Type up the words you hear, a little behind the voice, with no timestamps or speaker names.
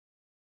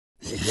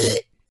Hey,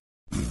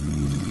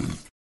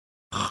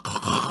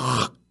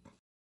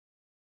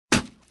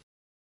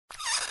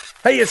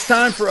 it's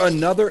time for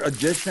another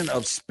edition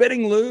of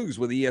Spitting Loogs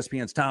with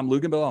ESPN's Tom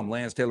Luganbill. I'm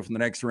Lance Taylor from the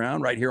Next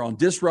Round right here on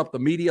Disrupt the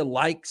Media.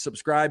 Like,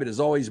 subscribe. It is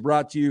always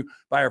brought to you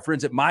by our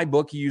friends at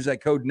MyBookie. Use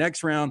that code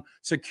NEXTROUND.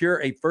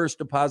 Secure a first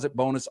deposit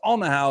bonus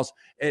on the house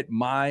at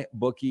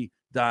mybookie.ag.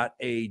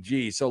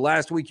 So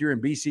last week you're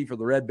in BC for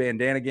the Red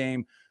Bandana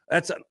game.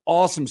 That's an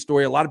awesome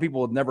story. A lot of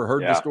people have never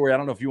heard the story. I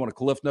don't know if you want to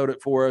cliff note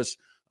it for us.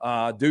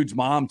 Dude's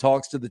mom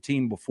talks to the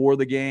team before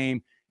the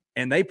game,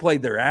 and they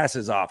played their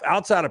asses off.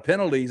 Outside of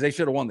penalties, they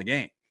should have won the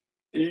game.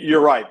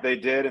 You're right. They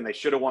did, and they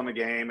should have won the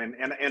game.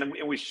 And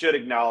we should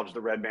acknowledge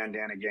the Red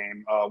Bandana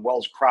game.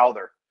 Wells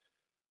Crowther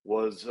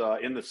was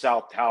in the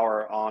South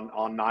Tower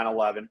on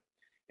 9/11.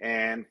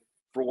 And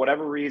for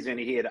whatever reason,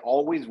 he had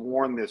always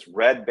worn this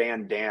red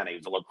bandana. He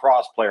was a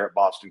lacrosse player at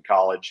Boston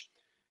College,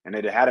 and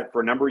had it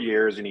for a number of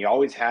years, and he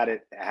always had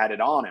it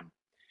on him.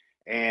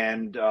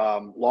 And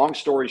long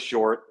story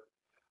short,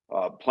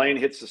 plane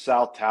hits the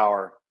South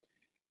Tower.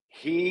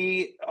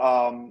 He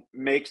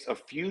makes a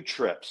few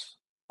trips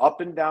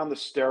up and down the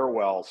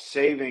stairwell,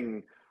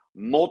 saving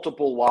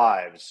multiple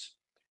lives.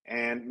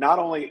 And not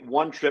only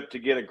one trip to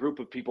get a group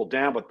of people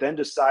down, but then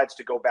decides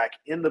to go back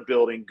in the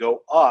building,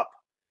 go up,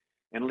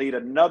 and lead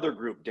another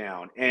group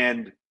down.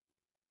 And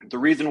the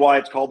reason why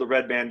it's called the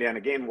Red Bandana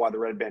game, why the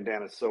Red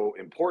Bandana is so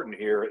important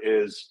here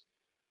is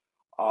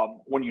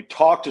when you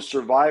talk to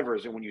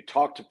survivors and when you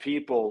talk to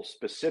people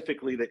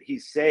specifically that he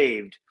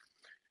saved,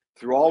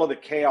 through all of the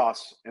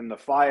chaos and the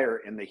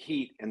fire and the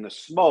heat and the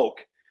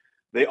smoke,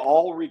 they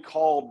all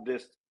recalled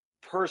this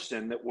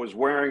person that was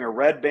wearing a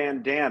red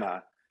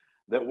bandana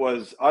that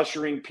was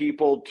ushering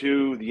people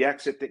to the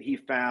exit that he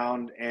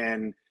found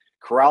and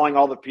corralling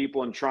all the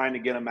people and trying to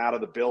get them out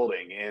of the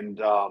building. And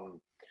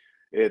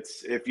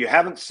it's, if you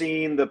haven't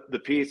seen the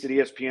piece that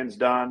ESPN's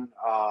done,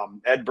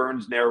 Ed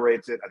Burns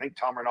narrates it. I think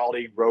Tom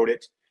Rinaldi wrote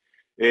it.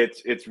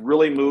 It's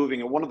really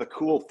moving. And one of the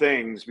cool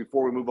things,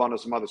 before we move on to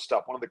some other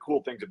stuff, one of the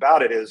cool things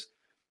about it is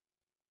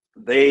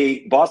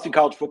Boston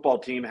College football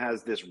team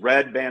has this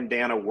red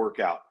bandana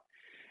workout.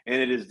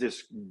 And it is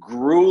this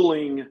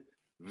grueling,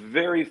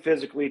 very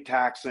physically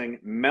taxing,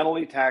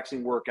 mentally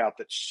taxing workout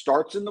that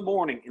starts in the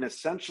morning and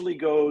essentially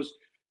goes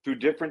through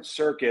different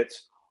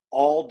circuits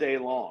all day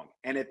long.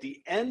 And at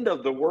the end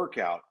of the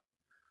workout,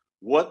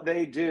 what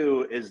they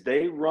do is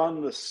they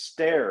run the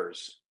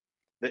stairs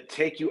that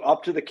take you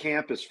up to the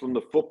campus from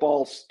the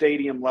football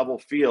stadium level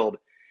field.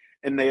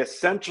 And they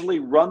essentially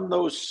run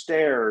those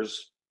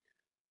stairs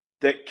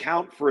that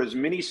count for as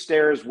many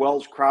stairs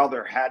Wells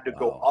Crowther had to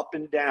go up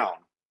and down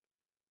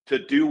to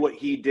do what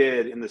he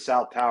did in the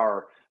South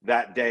Tower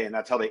that day. And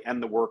that's how they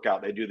end the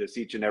workout. They do this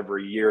each and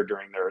every year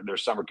during their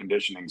summer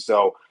conditioning.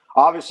 So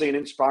obviously an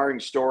inspiring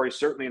story,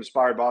 certainly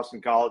inspired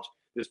Boston College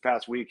this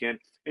past weekend.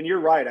 And you're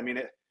right. I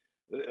mean,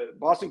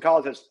 Boston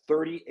College has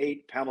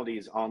 38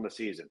 penalties on the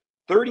season.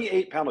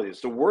 38 penalties,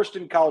 the worst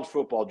in college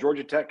football.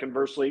 Georgia Tech,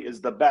 conversely, is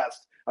the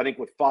best, I think,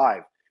 with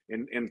 5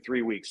 in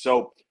 3 weeks.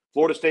 So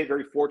Florida State,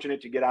 very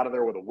fortunate to get out of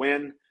there with a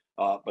win,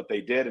 but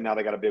they did, and now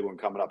they got a big one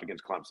coming up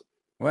against Clemson.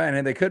 Well,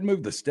 and they couldn't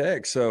move the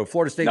stick. So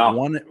Florida State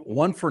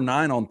one for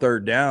 9 on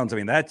third downs. I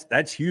mean,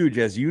 that's huge,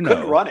 as you know.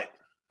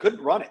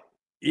 Couldn't run it.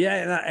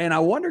 Yeah, and I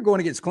wonder going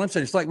against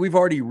Clemson, it's like we've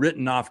already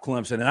written off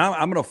Clemson. And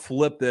I'm going to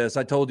flip this.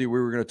 I told you we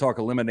were going to talk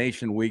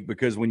elimination week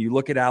because when you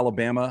look at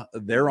Alabama,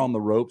 they're on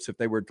the ropes if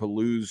they were to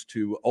lose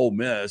to Ole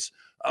Miss.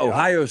 Yeah.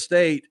 Ohio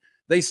State,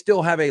 they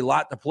still have a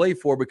lot to play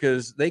for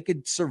because they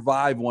could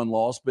survive one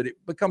loss, but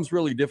it becomes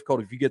really difficult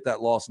if you get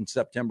that loss in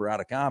September out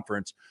of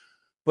conference.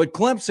 But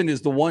Clemson is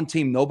the one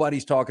team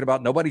nobody's talking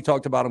about. Nobody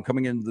talked about them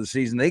coming into the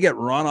season. They get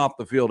run off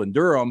the field in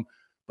Durham,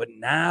 but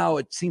now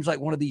it seems like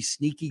one of these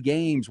sneaky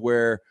games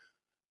where,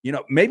 you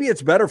know, maybe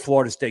it's better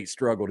Florida State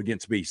struggled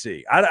against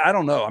BC. I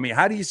don't know. I mean,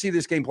 how do you see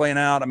this game playing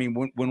out? I mean,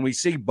 when we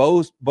see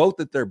both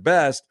at their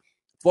best,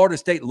 Florida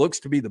State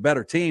looks to be the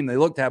better team. They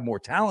look to have more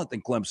talent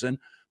than Clemson,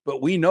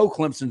 but we know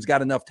Clemson's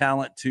got enough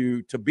talent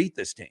to beat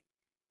this team.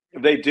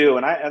 They do.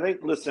 And I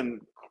think,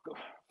 listen,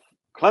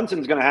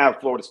 Clemson's going to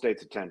have Florida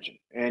State's attention.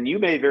 And you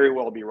may very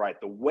well be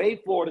right. The way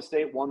Florida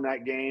State won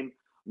that game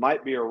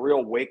might be a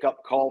real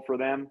wake-up call for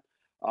them.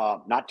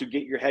 Not to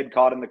get your head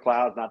caught in the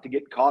clouds, not to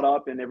get caught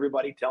up in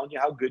everybody telling you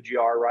how good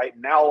you are, right?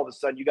 Now, all of a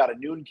sudden, you got a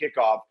noon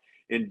kickoff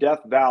in Death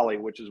Valley,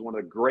 which is one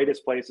of the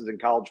greatest places in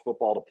college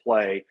football to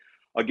play,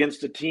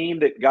 against a team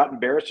that got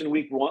embarrassed in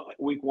week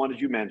one, as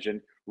you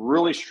mentioned,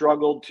 really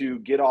struggled to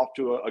get off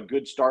to a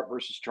good start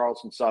versus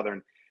Charleston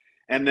Southern.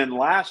 And then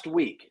last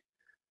week,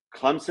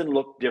 Clemson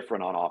looked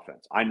different on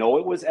offense. I know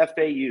it was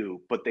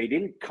FAU, but they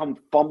didn't come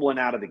fumbling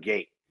out of the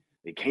gate.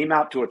 They came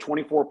out to a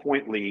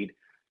 24-point lead.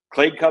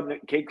 Cade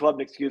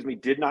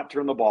Klubnik, did not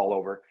turn the ball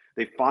over.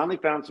 They finally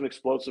found some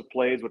explosive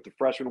plays with the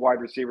freshman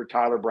wide receiver,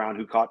 Tyler Brown,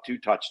 who caught 2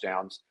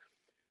 touchdowns.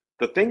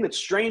 The thing that's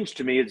strange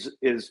to me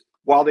is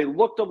while they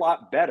looked a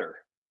lot better,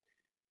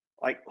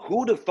 like, who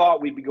would have thought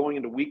we'd be going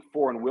into week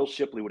 4 and Will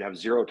Shipley would have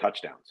 0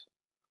 touchdowns?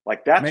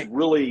 Like, that's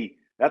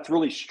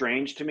really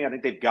strange to me. I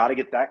think they've got to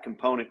get that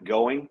component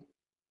going.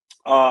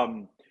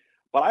 Um,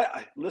 but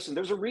I listen.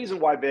 There's a reason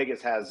why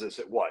Vegas has this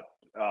at what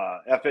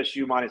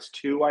FSU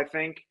 -2, I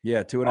think.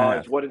 Yeah,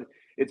 2.5. Is what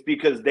it's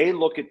because they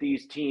look at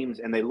these teams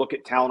and they look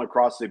at talent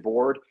across the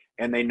board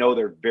and they know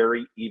they're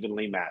very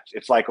evenly matched.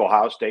 It's like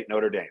Ohio State,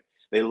 Notre Dame.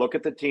 They look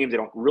at the teams. They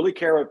don't really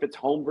care if it's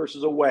home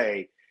versus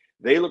away.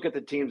 They look at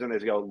the teams and they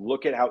go,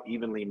 look at how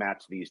evenly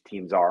matched these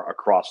teams are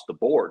across the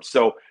board.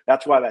 So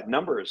that's why that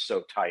number is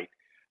so tight.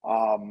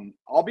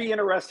 I'll be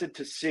interested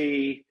to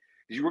see.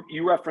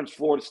 You referenced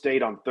Florida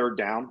State on third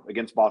down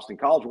against Boston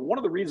College. Well, one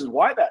of the reasons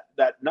why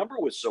that number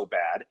was so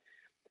bad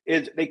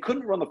is they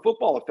couldn't run the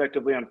football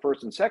effectively on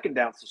first and second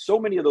down. So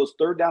many of those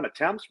third down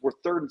attempts were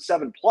 3rd and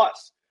 7+.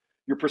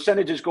 Your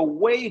percentages go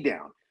way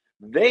down.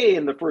 They,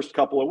 in the first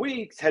couple of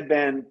weeks, had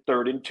been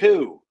 3rd and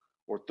 2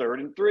 or 3rd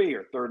and 3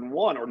 or 3rd and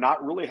 1 or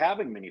not really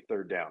having many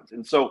third downs.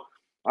 And so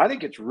I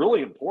think it's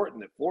really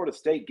important that Florida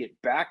State get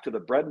back to the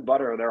bread and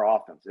butter of their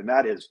offense, and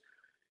that is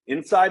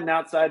inside and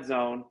outside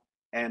zone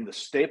and the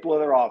staple of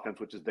their offense,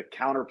 which is the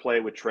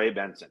counterplay with Trey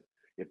Benson.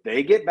 If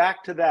they get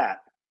back to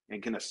that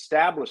and can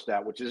establish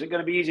that, which isn't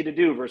going to be easy to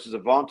do versus a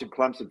vaunted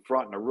Clemson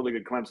front and a really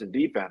good Clemson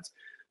defense,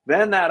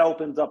 then that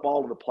opens up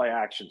all of the play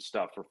action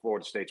stuff for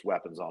Florida State's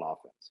weapons on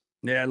offense.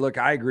 Yeah, look,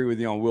 I agree with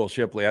you on Will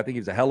Shipley. I think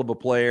he's a hell of a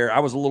player. I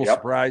was a little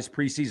surprised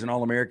preseason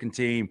All-American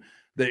team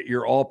that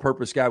your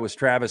all-purpose guy was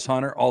Travis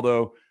Hunter,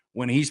 although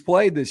when he's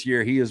played this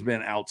year, he has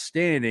been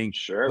outstanding.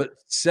 Sure. But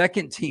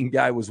second team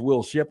guy was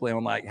Will Shipley.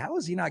 I'm like, how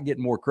is he not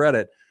getting more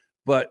credit?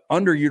 But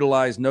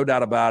underutilized, no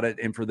doubt about it.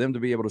 And for them to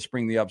be able to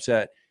spring the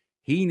upset,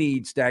 he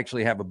needs to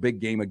actually have a big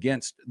game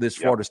against this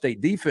Florida State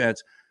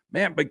defense.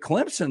 Man, but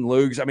Clemson,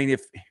 Loogs, I mean,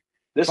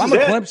 if I'm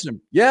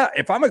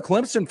a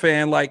Clemson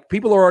fan, like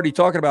people are already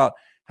talking about,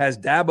 has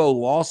Dabo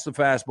lost the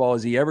fastball?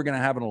 Is he ever going to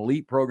have an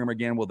elite program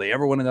again? Will they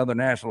ever win another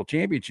national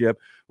championship?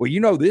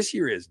 Well, this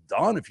year is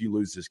done if you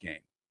lose this game.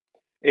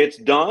 It's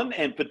done,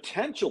 and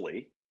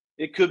potentially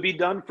it could be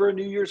done for a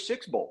New Year's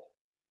Six Bowl.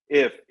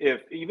 If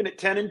even at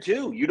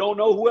 10-2, you don't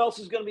know who else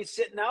is going to be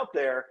sitting out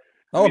there.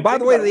 Oh, by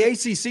the way, the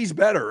ACC's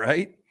better,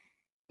 right?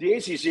 The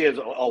ACC is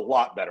a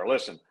lot better.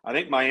 Listen, I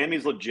think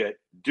Miami's legit.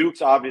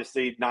 Duke's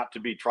obviously not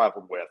to be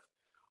trifled with.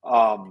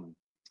 Clemson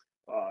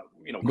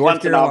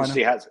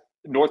obviously has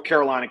North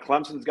Carolina.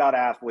 Clemson's got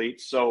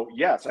athletes. So,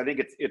 yes, I think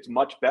it's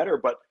much better.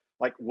 But,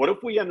 what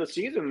if we end the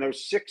season and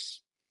there's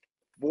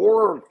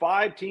 4 or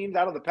 5 teams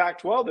out of the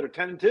Pac-12 that are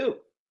 10-2?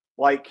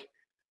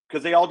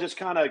 Because they all just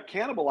kind of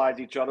cannibalize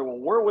each other. Well,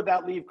 where would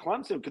that leave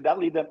Clemson? Could that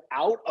leave them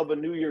out of a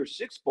New Year's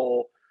Six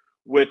Bowl,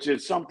 which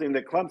is something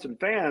that Clemson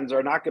fans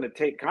are not going to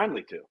take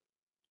kindly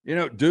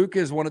to? Duke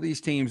is one of these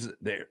teams.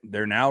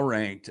 They're now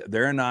ranked.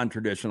 They're a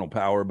non-traditional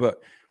power,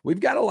 but we've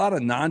got a lot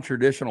of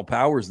non-traditional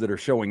powers that are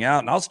showing out.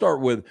 And I'll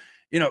start with,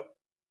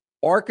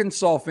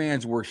 Arkansas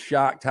fans were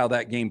shocked how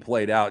that game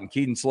played out. And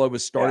Keaton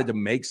Slovis started to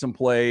make some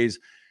plays.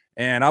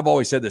 And I've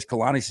always said this,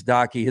 Kalani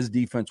Sitake, his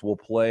defense will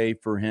play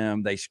for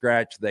him. They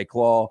scratch, they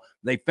claw.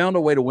 They found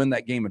a way to win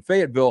that game in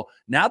Fayetteville.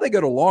 Now they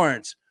go to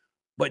Lawrence,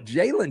 but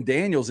Jalen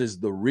Daniels is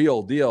the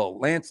real deal.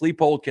 Lance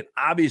Leipold can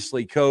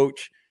obviously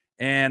coach.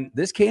 And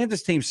this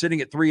Kansas team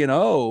sitting at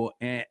 3-0,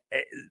 and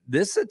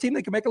this is a team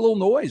that can make a little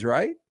noise,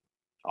 right?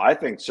 I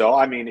think so.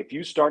 I mean, if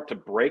you start to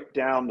break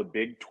down the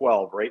Big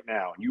 12 right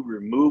now and you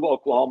remove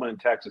Oklahoma and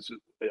Texas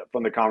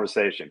from the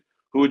conversation,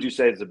 who would you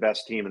say is the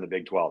best team in the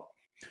Big 12?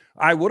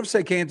 I would have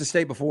said Kansas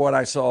State before what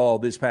I saw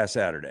this past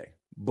Saturday.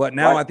 But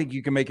now I think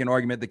you can make an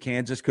argument that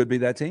Kansas could be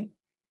that team.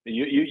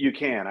 You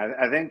can.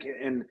 I think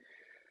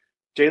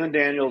Jalen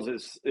Daniels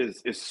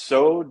is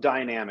so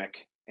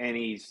dynamic, and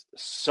he's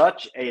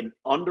such an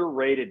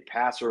underrated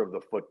passer of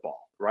the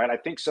football, right? I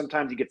think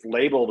sometimes he gets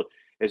labeled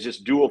as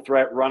just dual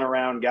threat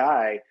runaround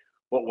guy,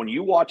 but when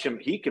you watch him,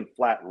 he can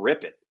flat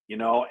rip it,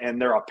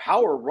 and they're a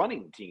power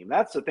running team.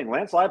 That's the thing.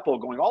 Lance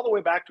Leipold going all the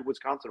way back to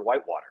Wisconsin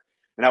Whitewater.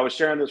 And I was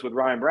sharing this with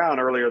Ryan Brown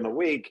earlier in the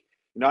week.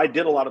 I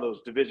did a lot of those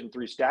Division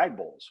III Stag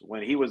Bowls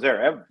when he was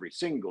there every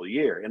single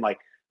year. And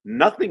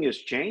nothing has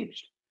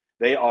changed.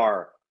 They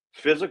are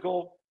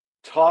physical,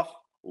 tough,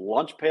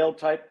 lunch pail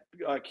type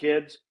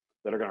kids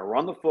that are going to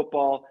run the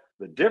football.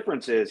 The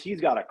difference is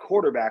he's got a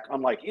quarterback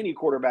unlike any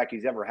quarterback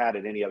he's ever had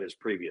at any of his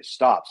previous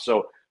stops.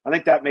 So I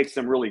think that makes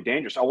them really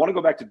dangerous. I want to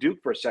go back to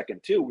Duke for a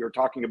second, too. We were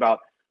talking about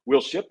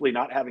Will Shipley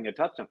not having a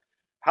touchdown.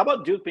 How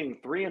about Duke being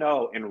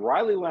 3-0 and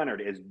Riley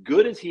Leonard, as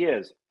good as he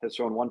is, has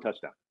thrown 1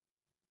 touchdown?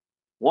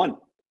 1.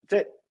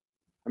 That's it.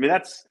 I mean,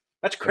 that's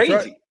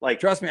crazy.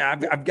 Trust me,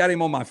 I've got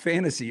him on my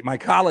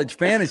college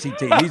fantasy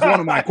team. He's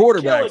one of my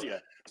quarterbacks.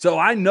 So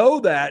I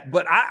know that,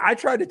 but I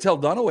tried to tell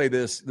Dunaway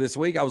this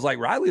week. I was like,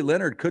 Riley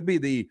Leonard could be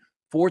the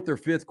 4th or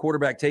 5th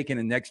quarterback taken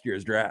in next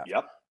year's draft.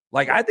 Yep.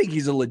 I think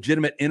he's a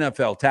legitimate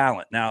NFL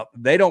talent. Now,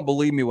 they don't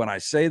believe me when I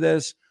say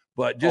this,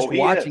 but just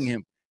watching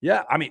him.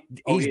 Yeah, I mean,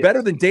 he's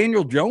better than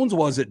Daniel Jones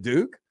was at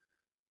Duke.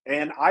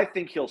 And I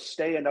think he'll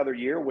stay another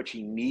year, which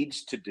he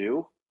needs to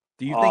do.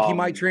 Do you think he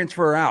might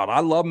transfer out?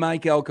 I love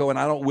Mike Elko, and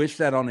I don't wish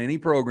that on any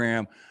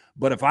program.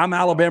 But if I'm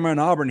Alabama and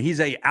Auburn, he's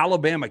a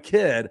Alabama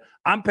kid.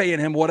 I'm paying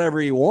him whatever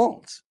he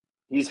wants.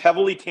 He's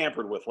heavily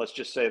tampered with. Let's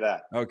just say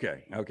that.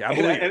 Okay. I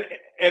believe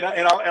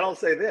I'll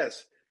say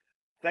this.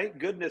 Thank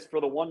goodness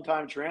for the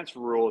one-time transfer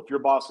rule if you're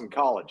Boston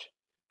College.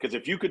 Because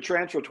if you could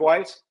transfer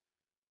twice,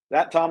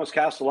 that Thomas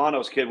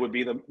Castellanos kid would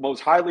be the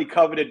most highly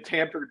coveted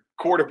tampered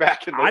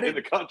quarterback in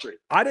the country.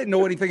 I didn't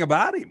know anything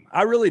about him.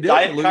 I really didn't.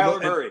 Diet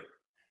Kyler Murray.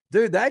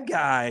 Dude, that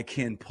guy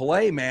can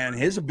play, man.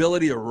 His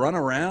ability to run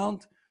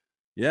around.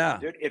 Yeah.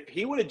 Dude, if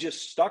he would have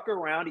just stuck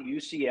around at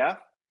UCF,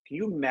 can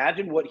you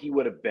imagine what he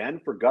would have been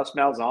for Gus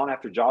Malzahn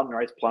after John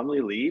Rice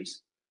Plumlee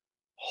leaves?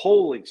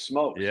 Holy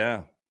smokes.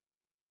 Yeah.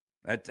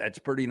 That's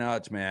pretty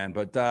nuts, man.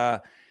 But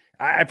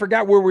I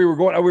forgot where we were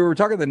going. We were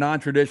talking the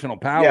non-traditional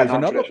powers. Yeah,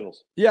 non-traditionals.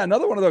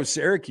 Another one of those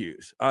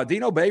Syracuse.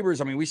 Dino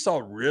Babers, I mean, we saw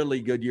a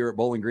really good year at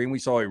Bowling Green. We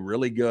saw a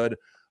really good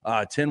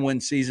 10-win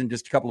season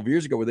just a couple of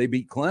years ago where they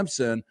beat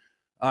Clemson.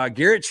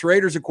 Garrett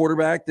Schrader's a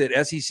quarterback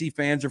that SEC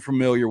fans are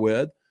familiar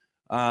with.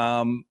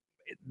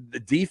 The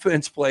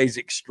defense plays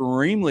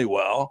extremely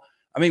well.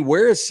 I mean,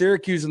 where is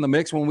Syracuse in the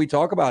mix when we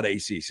talk about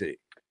ACC?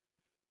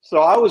 So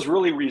I was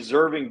really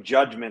reserving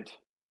judgment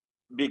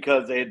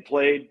because they had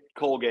played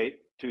Colgate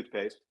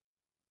toothpaste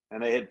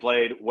and they had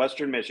played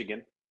Western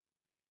Michigan,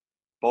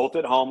 both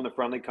at home in the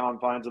friendly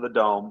confines of the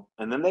Dome.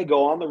 And then they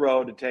go on the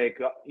road to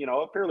take, a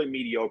fairly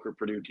mediocre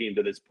Purdue team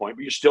to this point,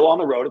 but you're still on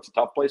the road. It's a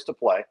tough place to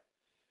play.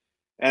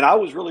 And I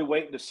was really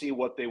waiting to see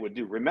what they would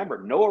do.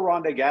 Remember, Noah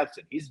Ronde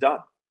Gadsden, he's done.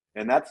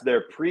 And that's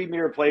their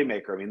premier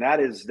playmaker. I mean, that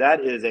is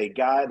a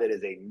guy that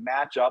is a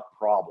matchup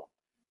problem.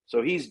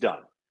 So he's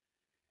done.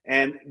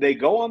 And they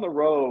go on the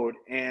road,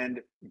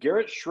 and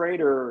Garrett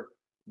Schrader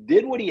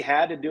did what he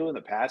had to do in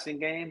the passing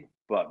game,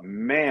 but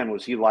man,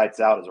 was he lights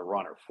out as a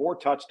runner. 4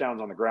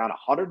 touchdowns on the ground,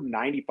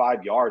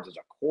 195 yards as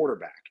a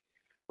quarterback,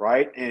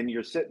 right? And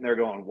you're sitting there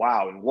going,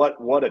 wow, and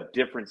what a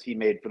difference he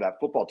made for that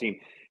football team.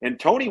 And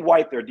Tony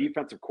White, their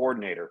defensive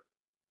coordinator,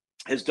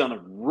 has done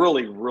a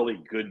really,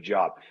 really good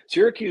job.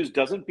 Syracuse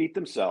doesn't beat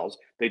themselves.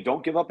 They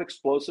don't give up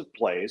explosive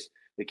plays.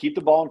 They keep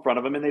the ball in front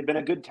of them, and they've been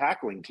a good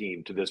tackling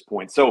team to this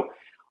point. So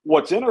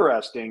what's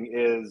interesting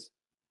is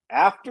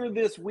after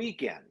this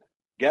weekend,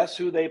 guess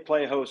who they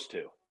play host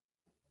to?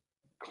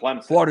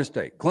 Clemson. Florida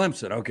State.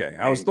 Clemson. Okay.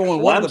 I was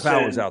throwing one of the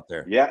powers out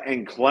there. Yeah,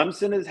 and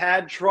Clemson has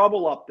had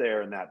trouble up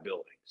there in that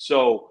building.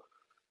 So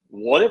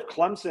what if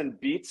Clemson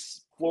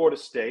beats Florida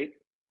State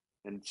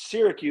and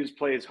Syracuse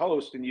plays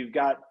host, and you've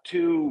got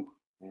 2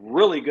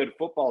 really good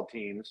football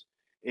teams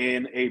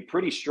in a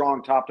pretty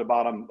strong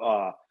top-to-bottom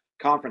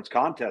conference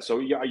contest? So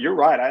you're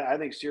right. I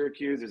think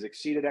Syracuse has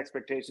exceeded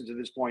expectations at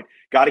this point.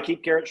 Got to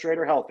keep Garrett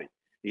Schrader healthy.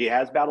 He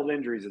has battled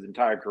injuries his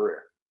entire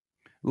career.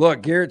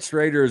 Look, Garrett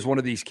Schrader is one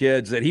of these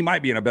kids that he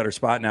might be in a better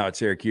spot now at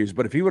Syracuse,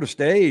 but if he would have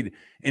stayed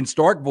in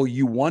Starkville,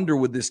 you wonder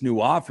with this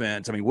new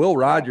offense. I mean, Will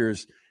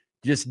Rogers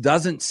just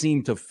doesn't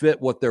seem to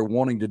fit what they're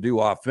wanting to do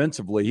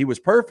offensively. He was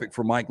perfect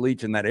for Mike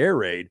Leach in that air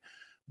raid,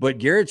 but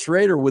Garrett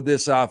Schrader with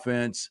this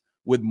offense,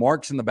 with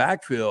Marks in the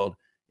backfield,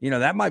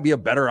 that might be a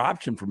better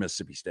option for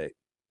Mississippi State.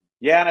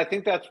 Yeah, and I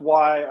think that's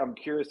why I'm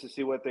curious to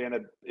see if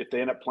they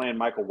end up playing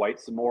Michael White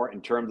some more in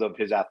terms of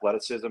his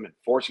athleticism and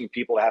forcing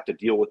people to have to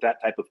deal with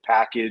that type of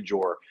package,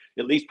 or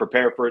at least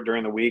prepare for it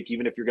during the week.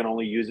 Even if you're going to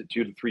only use it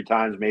 2 to 3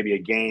 times, maybe a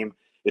game,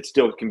 it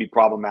still can be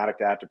problematic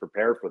to have to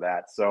prepare for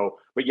that. So,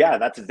 but yeah,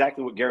 that's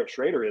exactly what Garrett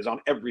Schrader is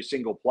on every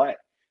single play.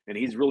 And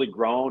he's really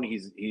grown.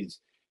 He's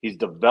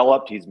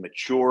developed. He's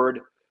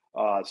matured.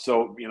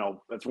 So,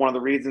 that's one of the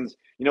reasons,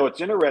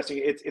 it's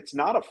interesting. It's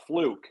not a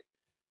fluke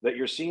that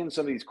you're seeing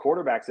some of these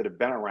quarterbacks that have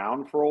been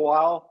around for a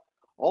while.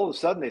 All of a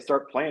sudden they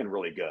start playing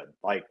really good.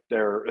 Like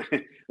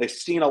they've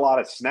seen a lot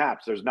of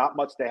snaps. There's not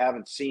much they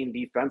haven't seen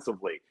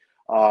defensively.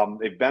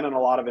 They've been in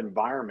a lot of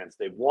environments.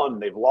 They've won,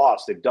 they've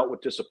lost, they've dealt with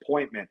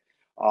disappointment.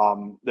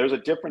 There's a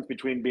difference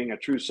between being a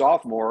true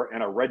sophomore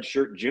and a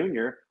redshirt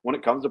junior when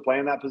it comes to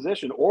playing that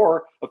position,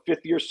 or a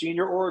 5th-year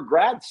senior or a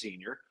grad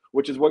senior,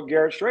 which is what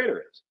Garrett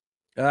Schrader is.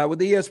 With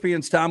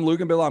ESPN's Tom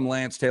Luganbill, I'm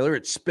Lance Taylor.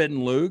 It's Spittin'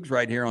 Loogs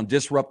right here on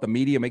Disrupt the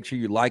Media. Make sure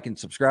you like and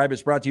subscribe.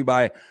 It's brought to you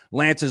by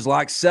Lance's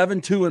Lock.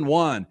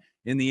 7-2-1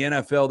 in the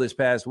NFL this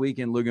past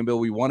weekend. Luganbill,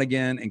 we won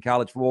again in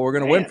college football. We're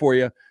going to win for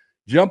you.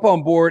 Jump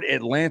on board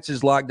at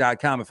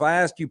lanceslock.com. If I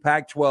asked you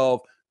Pac-12,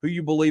 who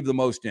you believe the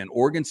most in?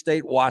 Oregon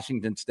State,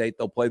 Washington State.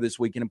 They'll play this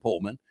weekend in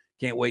Pullman.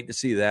 Can't wait to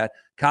see that.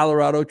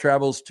 Colorado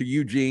travels to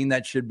Eugene.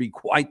 That should be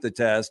quite the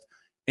test.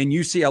 And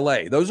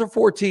UCLA. Those are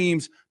 4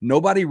 teams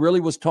nobody really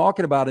was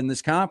talking about in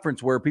this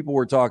conference, where people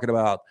were talking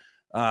about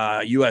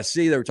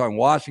USC. They were talking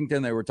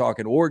Washington. They were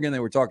talking Oregon. They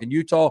were talking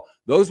Utah.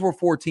 Those were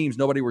 4 teams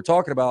nobody were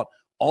talking about.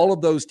 All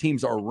of those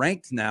teams are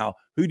ranked now.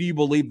 Who do you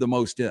believe the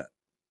most in?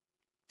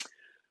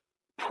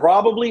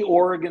 Probably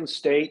Oregon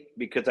State,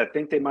 because I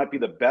think they might be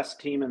the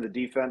best team on the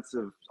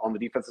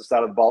defensive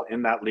side of the ball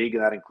in that league,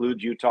 and that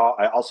includes Utah.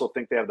 I also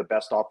think they have the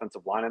best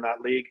offensive line in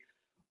that league.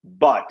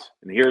 But,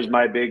 and here's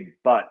my big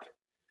but,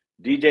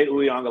 DJ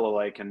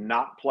Uiagalelei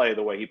cannot play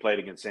the way he played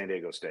against San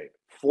Diego State.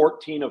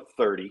 14 of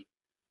 30,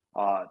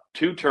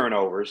 2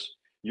 turnovers.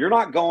 You're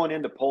not going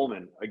into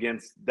Pullman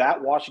against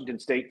that Washington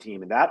State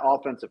team and that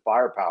offensive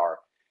firepower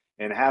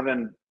and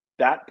having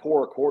that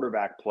poor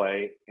quarterback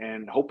play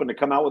and hoping to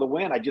come out with a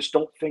win. I just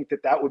don't think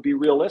that would be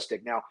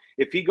realistic. Now,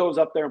 if he goes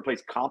up there and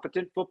plays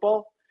competent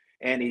football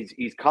and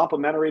he's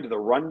complementary to the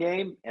run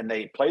game and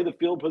they play the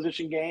field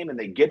position game and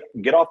they get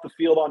off the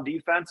field on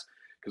defense,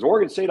 because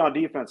Oregon State on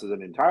defense is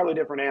an entirely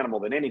different animal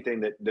than anything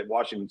that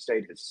Washington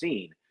State has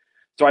seen.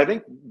 So I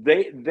think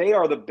they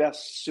are the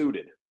best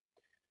suited.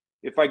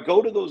 If I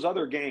go to those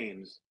other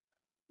games,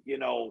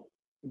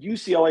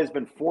 UCLA has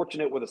been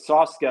fortunate with a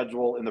soft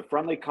schedule in the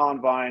friendly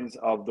confines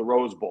of the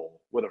Rose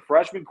Bowl with a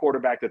freshman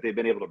quarterback that they've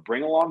been able to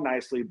bring along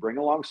nicely, bring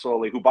along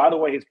slowly, who, by the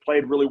way, has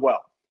played really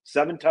well.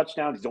 7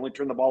 touchdowns. He's only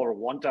turned the ball over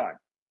 1 time.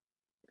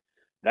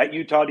 That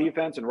Utah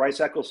defense in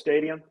Rice-Eccles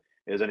Stadium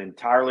is an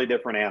entirely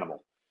different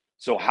animal.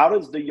 So how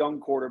does the young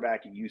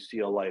quarterback at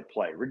UCLA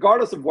play?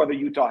 Regardless of whether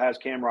Utah has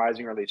Cam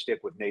Rising or they stick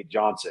with Nate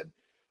Johnson,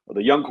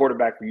 the young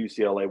quarterback for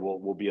UCLA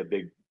will be a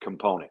big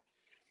component.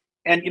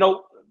 And,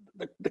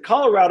 the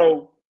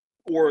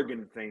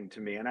Colorado-Oregon thing to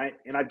me, and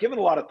I've given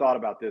a lot of thought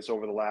about this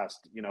over the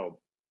last,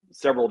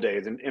 several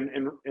days,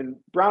 and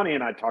Brownie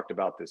and I talked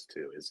about this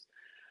too, is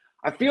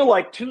I feel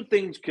like 2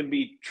 things can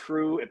be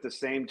true at the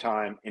same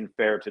time and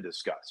fair to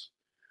discuss.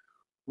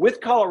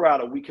 With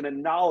Colorado, we can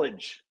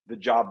acknowledge the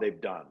job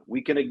they've done.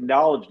 We can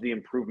acknowledge the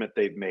improvement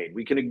they've made.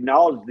 We can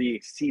acknowledge the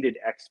exceeded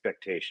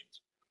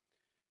expectations.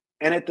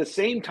 And at the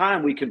same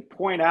time, we can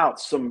point out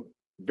some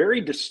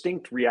very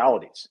distinct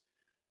realities.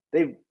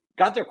 They've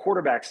got their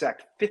quarterback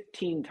sacked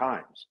 15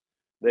 times.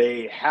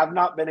 They have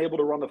not been able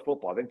to run the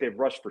football. I think they've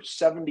rushed for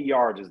 70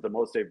 yards is the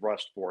most they've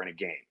rushed for in a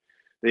game.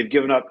 They've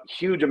given up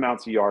huge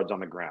amounts of yards on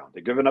the ground.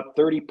 They've given up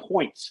 30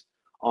 points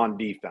on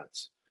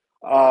defense.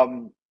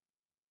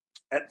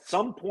 At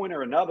some point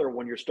or another,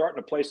 when you're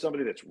starting to play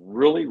somebody that's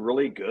really,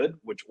 really good,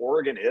 which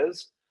Oregon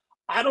is,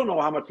 I don't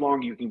know how much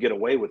longer you can get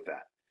away with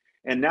that.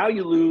 And now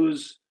you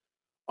lose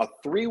a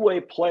 3-way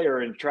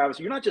player in Travis.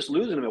 You're not just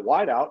losing him at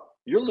wideout.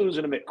 You're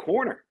losing him at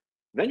corner.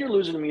 Then you're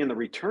losing him in the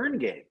return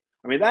game.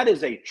 I mean, that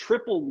is a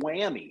triple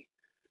whammy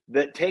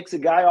that takes a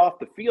guy off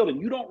the field,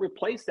 and you don't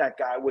replace that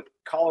guy with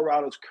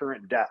Colorado's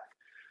current depth.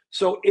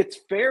 So it's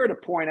fair to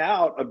point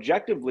out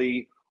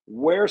objectively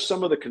where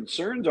some of the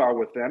concerns are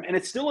with them, and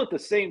it's still at the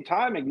same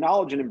time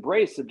acknowledge and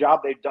embrace the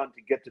job they've done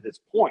to get to this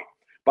point.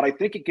 But I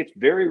think it gets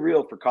very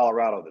real for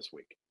Colorado this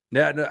week.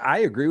 Yeah, no, I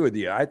agree with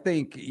you. I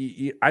think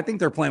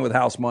they're playing with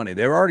house money.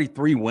 They're already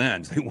 3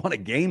 wins. They won a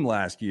game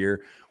last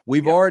year.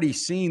 We've already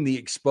seen the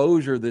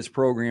exposure this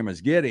program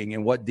is getting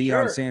and what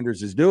Deion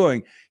Sanders is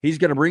doing. He's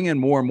going to bring in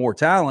more and more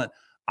talent.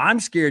 I'm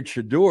scared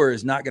Shedeur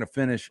is not going to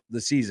finish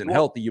the season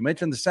healthy. You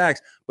mentioned the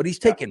sacks, but he's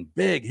taking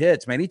big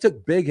hits, man. He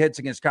took big hits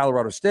against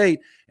Colorado State,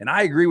 and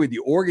I agree with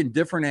you. Oregon,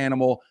 different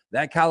animal.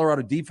 That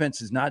Colorado defense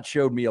has not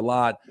showed me a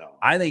lot. No.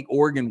 I think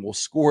Oregon will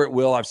score at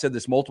will. I've said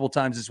this multiple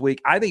times this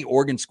week. I think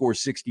Oregon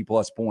scores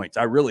 60-plus points.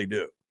 I really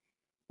do.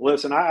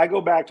 Listen, I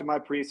go back to my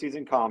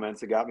preseason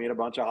comments that got me in a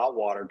bunch of hot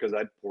water because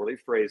I poorly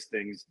phrased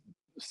things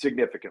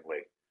significantly.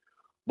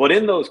 But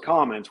in those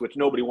comments, which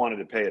nobody wanted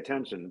to pay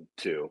attention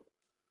to,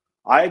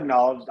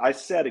 I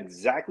said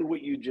exactly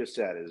what you just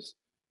said is,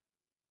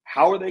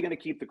 how are they going to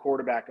keep the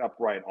quarterback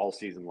upright all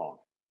season long?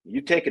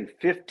 You've taken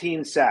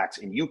 15 sacks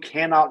and you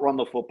cannot run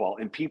the football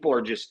and people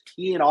are just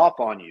teeing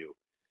off on you.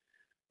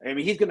 I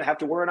mean, he's going to have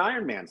to wear an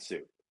Iron Man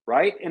suit,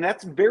 right? And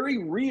that's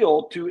very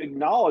real to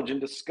acknowledge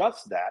and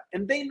discuss that.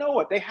 And they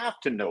know it. They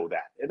have to know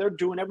that. And they're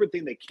doing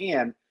everything they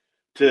can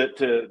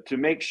to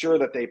make sure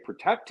that they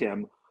protect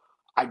him.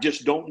 I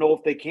just don't know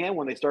if they can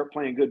when they start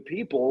playing good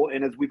people.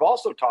 And as we've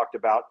also talked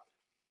about,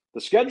 the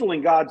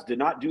scheduling gods did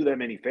not do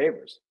them any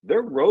favors.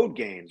 Their road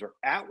games are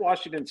at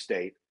Washington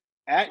State,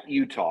 at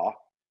Utah,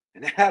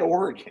 and at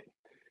Oregon,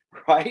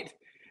 right?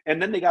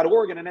 And then they got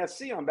Oregon and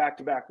SC on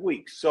back-to-back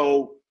weeks.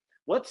 So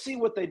let's see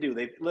what they do.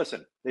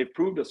 They've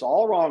proved us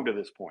all wrong to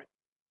this point.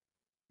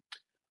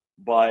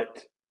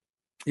 But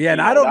yeah,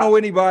 and I don't know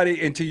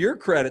anybody, and to your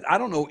credit, I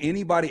don't know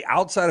anybody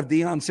outside of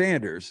Deion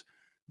Sanders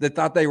that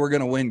thought they were going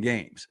to win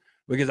games,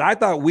 because I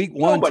thought week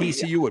 1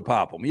 TCU would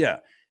pop them. Yeah.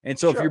 And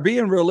so if you're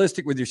being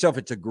realistic with yourself,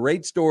 it's a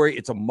great story.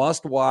 It's a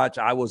must watch.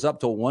 I was up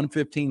till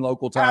 1:15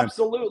 local time.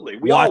 Absolutely.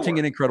 Watching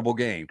an incredible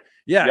game.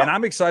 Yeah. Yep. And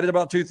I'm excited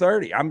about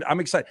 2:30. I'm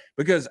excited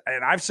because,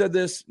 and I've said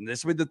this, and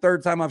this will be the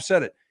 3rd time I've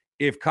said it.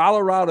 If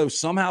Colorado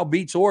somehow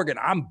beats Oregon,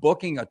 I'm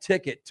booking a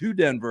ticket to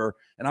Denver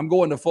and I'm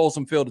going to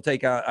Folsom Field to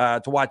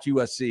to watch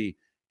USC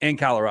in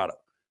Colorado.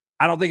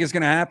 I don't think it's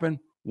going to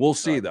happen. We'll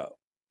see though.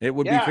 It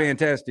would be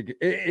fantastic.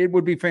 It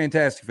would be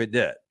fantastic if it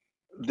did.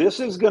 This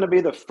is going to be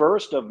the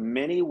first of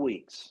many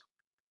weeks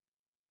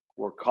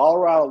where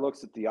Colorado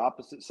looks at the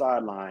opposite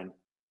sideline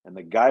and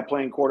the guy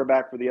playing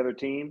quarterback for the other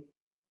team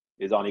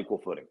is on equal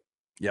footing.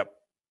 Yep.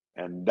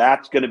 And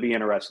that's going to be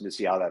interesting to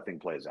see how that thing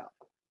plays out.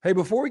 Hey,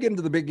 before we get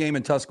into the big game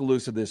in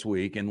Tuscaloosa this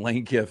week and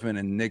Lane Kiffin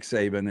and Nick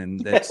Saban, and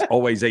that's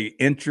always a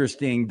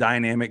interesting,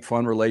 dynamic,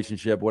 fun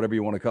relationship, whatever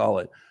you want to call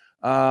it.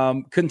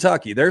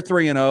 Kentucky, they're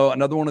 3-0,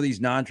 another one of these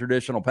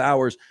non-traditional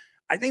powers.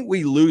 I think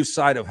we lose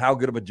sight of how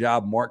good of a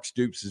job Mark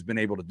Stoops has been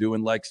able to do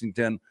in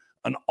Lexington,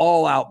 an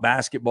all-out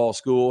basketball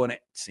school, and it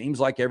seems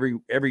like every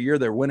year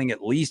they're winning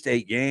at least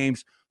 8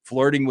 games.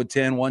 flirting with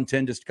 10, won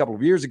 10 just a couple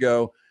of years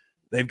ago.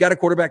 They've got a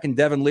quarterback in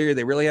Devin Leary.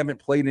 They really haven't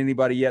played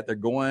anybody yet. They're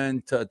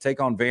going to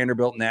take on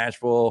Vanderbilt,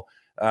 Nashville.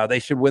 They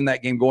should win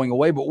that game going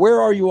away. But where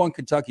are you on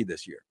Kentucky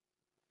this year?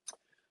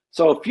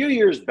 So a few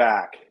years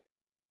back,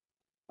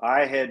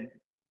 I had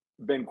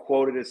been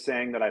quoted as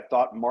saying that I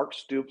thought Mark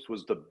Stoops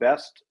was the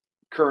best,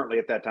 currently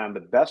at that time, the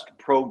best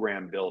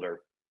program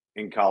builder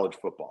in college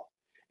football.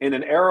 In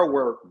an era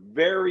where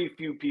very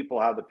few people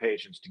have the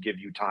patience to give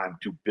you time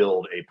to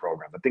build a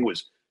program. I think it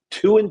was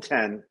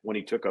 2-10 when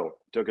he took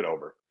it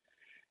over.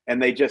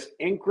 And they just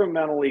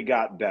incrementally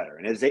got better.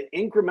 And as they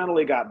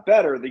incrementally got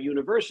better, the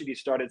university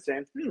started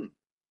saying,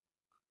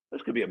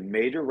 this could be a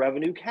major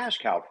revenue cash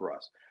cow for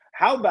us.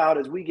 How about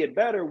as we get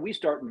better, we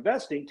start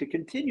investing to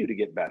continue to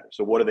get better?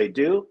 So what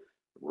do?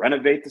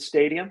 Renovate the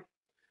stadium.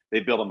 They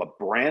built them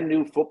a brand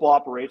new football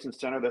operations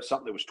center. That's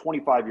something that was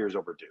 25 years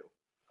overdue.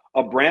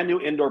 A brand new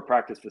indoor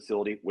practice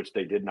facility, which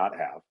they did not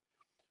have.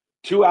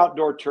 2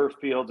 outdoor turf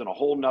fields and a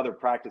whole nother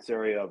practice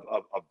area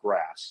of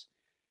grass.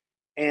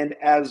 And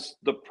as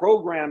the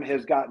program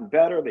has gotten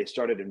better, they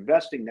started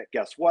investing. That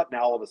guess what?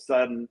 Now all of a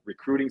sudden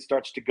recruiting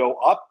starts to go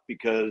up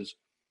because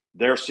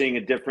they're seeing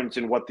a difference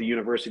in what the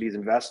university is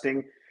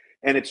investing.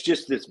 And it's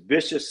just this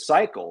vicious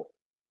cycle.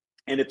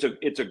 And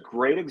it's a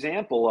great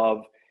example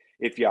of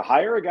if you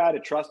hire a guy to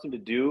trust him to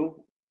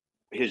do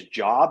his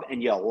job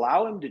and you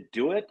allow him to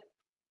do it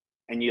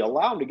and you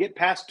allow him to get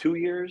past 2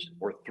 years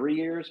or 3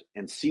 years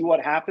and see what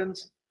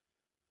happens,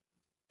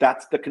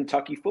 that's the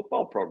Kentucky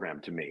football program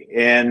to me.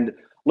 And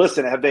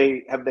listen, have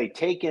they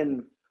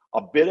taken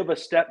a bit of a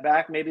step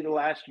back maybe the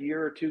last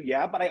year or two?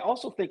 Yeah, but I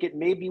also think it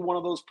may be one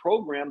of those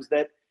programs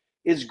that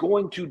is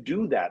going to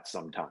do that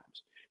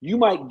sometimes. You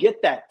might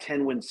get that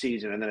 10-win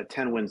season and then a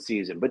 10-win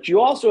season, but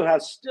you also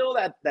have still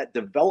that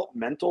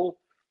developmental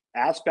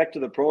aspect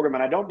of the program.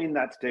 And I don't mean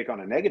that to take on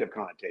a negative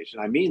connotation.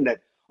 I mean that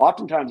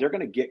oftentimes they're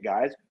going to get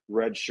guys,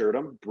 redshirt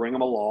them, bring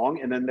them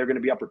along, and then they're going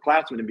to be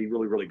upperclassmen and be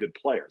really, really good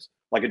players,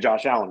 like a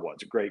Josh Allen was.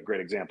 A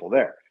great example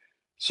there.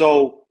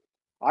 So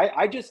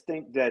I just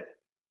think that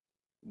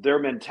their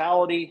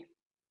mentality,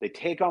 they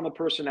take on the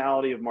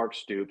personality of Mark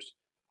Stoops.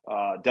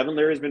 Devin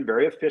Leary has been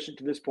very efficient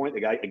to this point.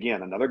 The guy,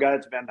 again, another guy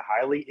that's been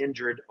highly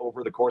injured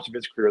over the course of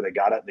his career. They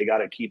got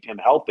to keep him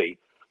healthy.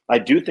 I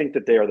do think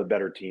that they are the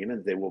better team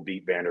and they will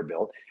beat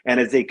Vanderbilt. And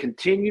as they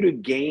continue to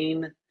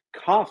gain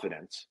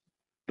confidence,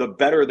 the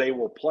better they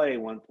will play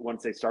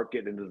once they start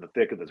getting into the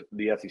thick of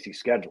the SEC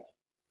schedule.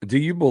 Do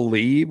you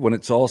believe when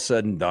it's all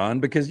said and done?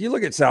 Because you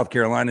look at South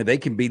Carolina, they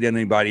can beat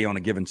anybody on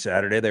a given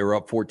Saturday. They were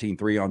up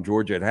 14-3 on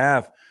Georgia at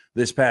half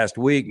this past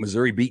week.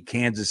 Missouri beat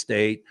Kansas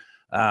State.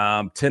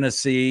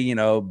 Tennessee,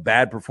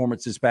 bad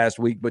performance this past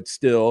week, but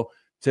still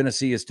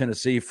Tennessee is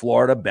Tennessee.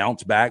 Florida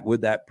bounced back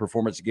with that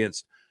performance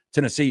against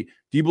Tennessee.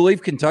 Do you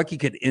believe Kentucky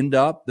could end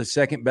up the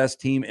second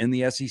best team in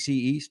the SEC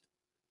East?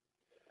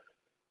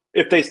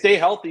 If they stay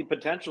healthy,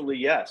 potentially,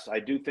 yes. I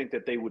do think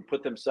that they would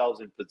put themselves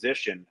in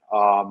position.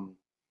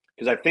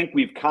 Because I think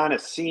we've kind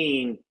of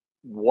seen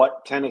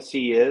what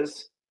Tennessee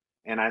is.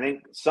 And I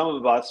think some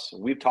of us,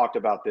 we've talked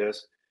about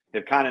this,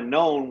 have kind of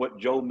known what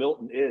Joe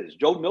Milton is.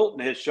 Joe Milton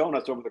has shown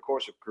us over the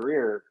course of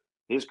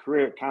his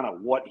career, kind of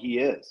what he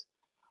is.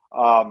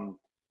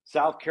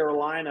 South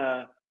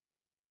Carolina,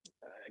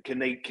 can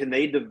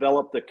they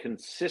develop the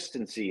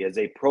consistency as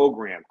a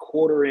program,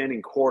 quarter in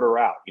and quarter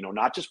out?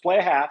 Not just play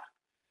a half,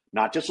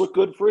 not just look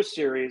good for a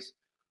series,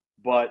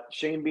 but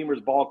Shane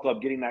Beamer's ball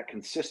club getting that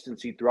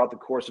consistency throughout the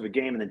course of a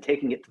game and then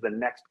taking it to the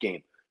next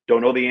game.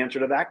 Don't know the answer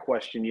to that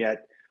question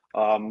yet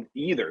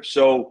either.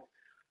 So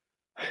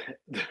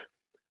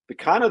the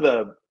kind of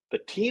the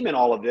team in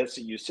all of this,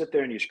 you sit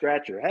there and you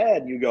scratch your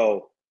head and you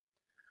go,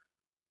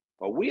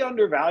 are we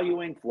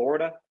undervaluing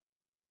Florida?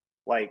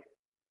 Like,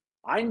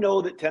 I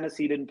know that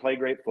Tennessee didn't play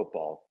great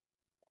football,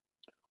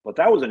 but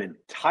that was an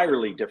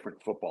entirely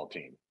different football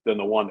team than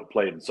the one that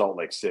played in Salt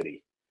Lake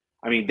City.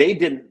 I mean,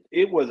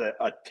 it was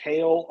a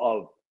tale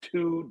of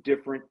two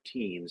different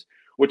teams,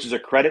 which is a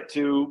credit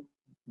to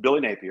Billy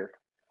Napier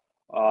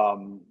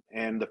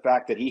and the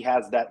fact that he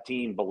has that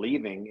team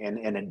believing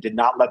and did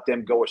not let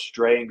them go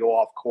astray and go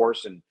off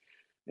course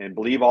and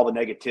believe all the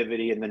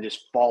negativity and then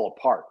just fall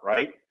apart,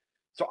 right?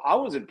 So I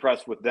was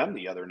impressed with them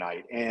the other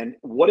night. And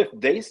what if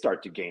they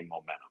start to gain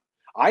momentum?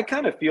 I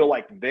kind of feel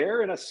like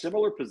they're in a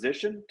similar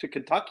position to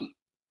Kentucky,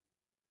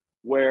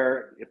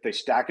 where if they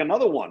stack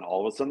another one,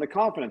 all of a sudden the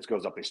confidence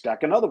goes up. They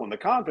stack another one, the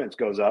confidence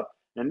goes up.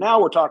 And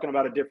now we're talking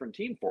about a different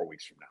team 4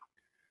 weeks from now.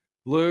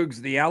 Loogs,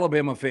 the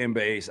Alabama fan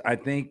base, I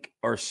think,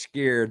 are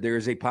scared. There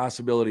is a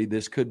possibility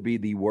this could be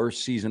the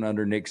worst season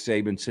under Nick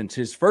Saban since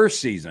his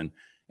first season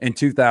in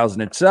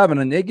 2007.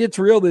 And it gets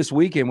real this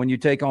weekend when you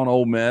take on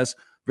Ole Miss.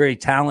 Very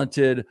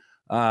talented,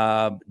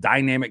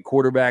 dynamic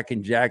quarterback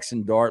in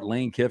Jackson Dart.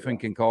 Lane Kiffin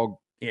can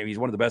call. He's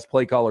one of the best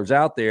play callers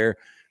out there.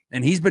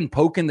 And he's been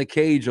poking the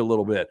cage a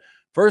little bit.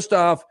 First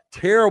off,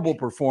 terrible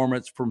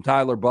performance from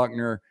Tyler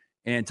Buckner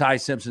and Ty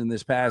Simpson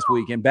this past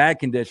week in bad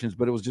conditions,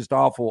 but it was just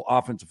awful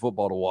offensive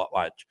football to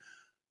watch.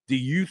 Do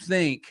you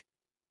think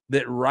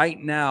that right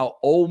now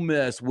Ole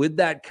Miss, with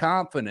that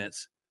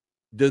confidence,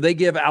 Do they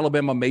give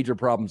Alabama major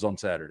problems on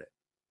Saturday?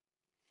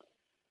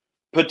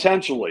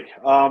 Potentially.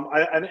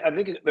 I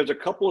think there's a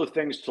couple of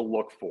things to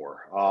look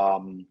for.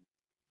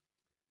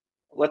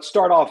 Let's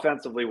start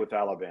offensively with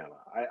Alabama.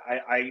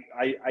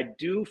 I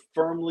do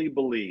firmly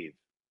believe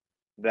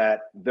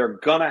that they're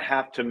going to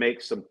have to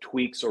make some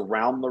tweaks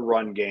around the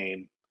run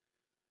game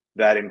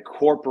that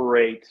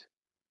incorporate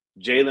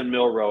Jalen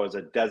Milroe as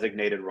a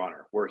designated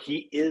runner, where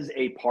he is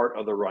a part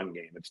of the run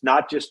game. It's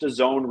not just a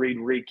zone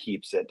read where he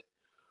keeps it,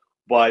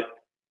 but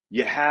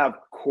you have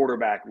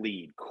quarterback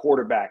lead,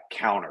 quarterback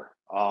counter.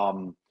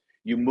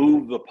 You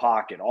move the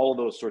pocket, all of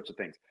those sorts of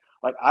things.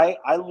 Like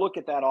I look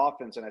at that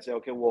offense and I say,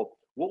 okay, well,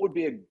 what would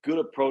be a good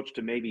approach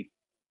to maybe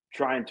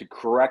trying to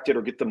correct it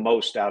or get the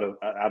most out of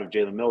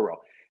Jalen Milroe?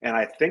 And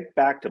I think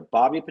back to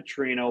Bobby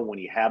Petrino when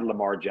he had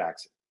Lamar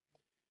Jackson.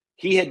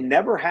 He had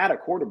never had a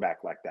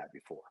quarterback like that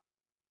before.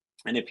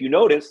 And if you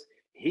notice,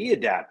 he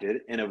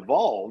adapted and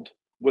evolved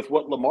with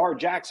what Lamar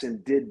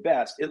Jackson did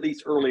best, at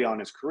least early on in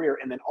his career.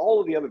 And then all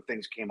of the other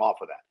things came off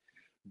of that.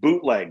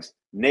 Bootlegs,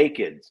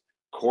 nakeds,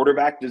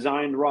 quarterback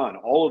designed run,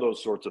 all of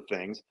those sorts of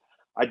things.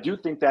 I do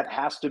think that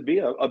has to be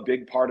a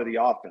big part of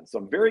the offense. So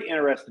I'm very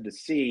interested to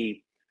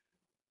see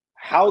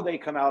how they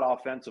come out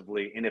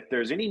offensively and if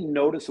there's any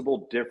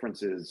noticeable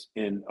differences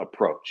in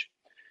approach.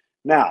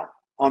 Now,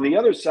 on the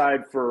other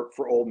side for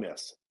Ole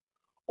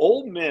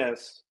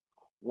Miss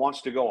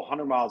wants to go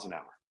 100 miles an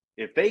hour.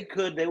 If they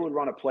could, they would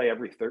run a play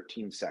every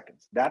 13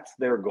 seconds. That's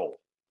their goal.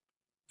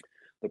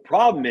 The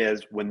problem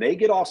is when they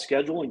get off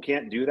schedule and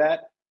can't do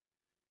that,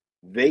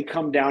 they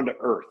come down to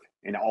earth.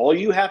 And all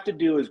you have to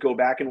do is go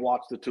back and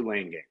watch the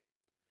Tulane game.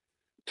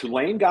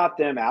 Tulane got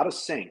them out of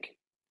sync.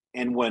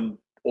 And when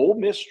Ole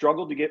Miss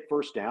struggled to get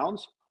first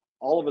downs,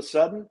 all of a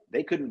sudden,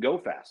 they couldn't go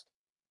fast.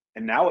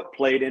 And now it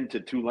played into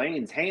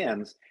Tulane's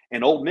hands,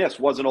 and Ole Miss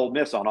wasn't Ole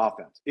Miss on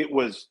offense. It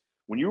was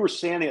when you were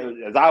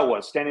standing, as I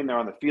was, standing there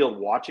on the field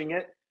watching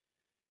it,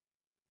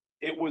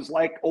 it was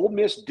like Ole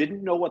Miss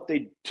didn't know what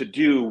to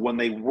do when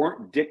they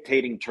weren't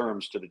dictating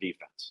terms to the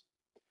defense.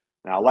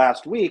 Now,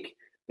 last week,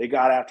 they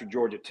got after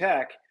Georgia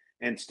Tech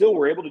and still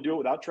were able to do it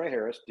without Trey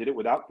Harris, did it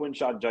without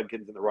Quinshon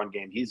Judkins in the run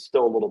game. He's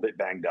still a little bit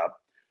banged up.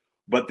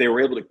 But they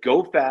were able to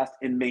go fast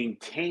and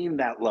maintain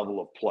that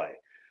level of play.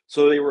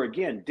 So they were,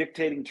 again,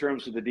 dictating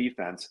terms to the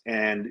defense.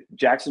 And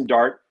Jackson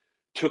Dart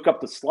took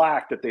up the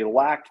slack that they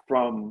lacked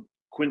from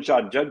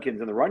Quinshon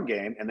Judkins in the run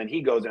game. And then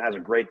he goes and has a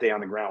great day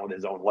on the ground with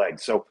his own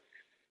legs. So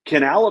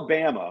can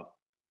Alabama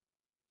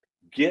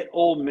get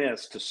Ole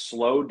Miss to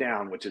slow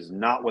down, which is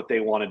not what they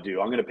want to do?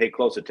 I'm going to pay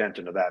close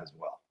attention to that as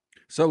well.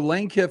 So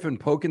Lane Kiffin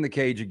poking the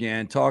cage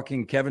again,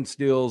 talking Kevin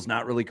Steele's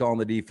not really calling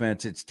the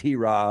defense. It's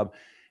T-Rob.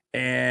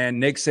 And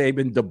Nick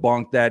Saban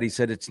debunked that. He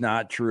said it's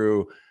not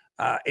true.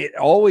 It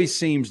always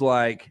seems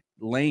like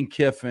Lane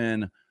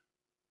Kiffin,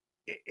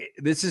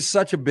 this is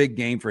such a big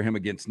game for him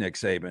against Nick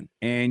Saban.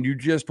 And you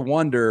just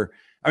wonder,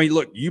 I mean,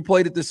 look, you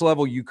played at this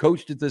level. You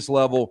coached at this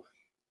level.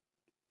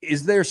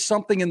 Is there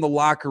something in the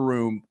locker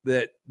room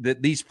that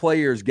these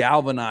players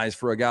galvanize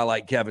for a guy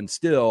like Kevin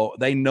Steele?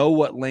 They know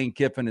what Lane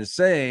Kiffin is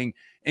saying.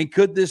 And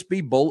could this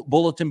be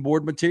bulletin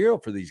board material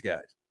for these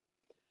guys?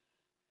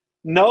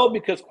 No,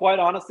 because quite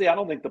honestly, I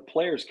don't think the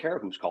players care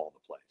who's calling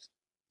the plays.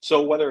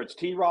 So whether it's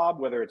T-Rob,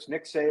 whether it's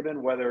Nick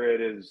Saban, whether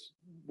it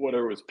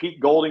was Pete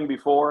Golding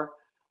before,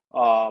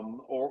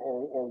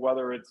 or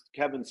whether it's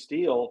Kevin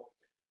Steele,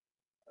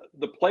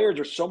 the players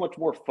are so much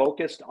more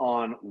focused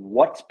on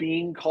what's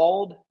being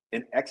called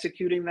and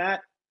executing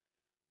that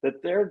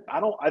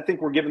I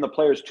think we're giving the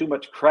players too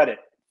much credit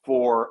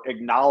for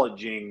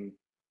acknowledging,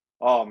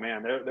 oh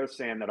man, they're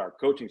saying that our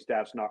coaching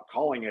staff's not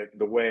calling it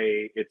the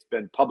way it's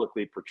been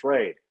publicly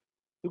portrayed.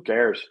 Who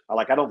cares?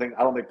 I don't think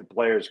the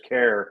players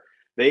care.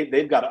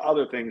 They've got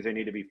other things they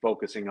need to be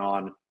focusing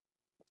on,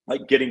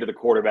 like getting to the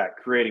quarterback,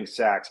 creating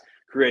sacks,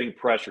 creating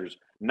pressures,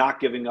 not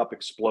giving up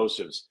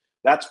explosives.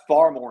 That's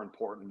far more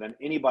important than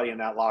anybody in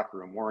that locker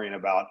room worrying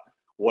about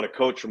what a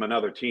coach from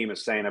another team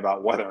is saying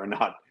about whether or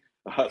not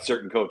a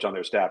certain coach on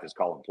their staff is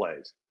calling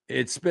plays.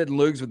 It's Spittin'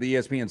 Loogs with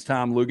ESPN's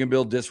Tom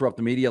Luginbill. Disrupt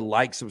the Media.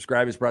 Like,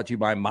 subscribe. Is brought to you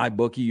by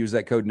MyBookie. Use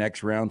that code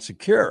next round.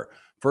 Secure.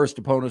 First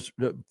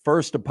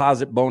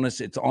deposit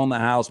bonus. It's on the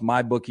house.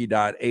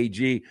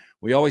 MyBookie.ag.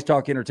 We always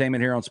talk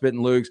entertainment here on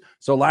Spittin' Loogs.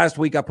 So last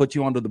week I put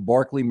you onto the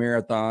Barkley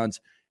Marathons.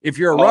 If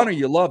you're a runner,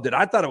 you loved it.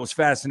 I thought it was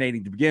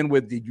fascinating to begin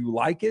with. Did you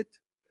like it?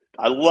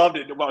 I loved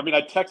it. Well, I mean,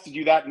 I texted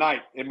you that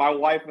night, and my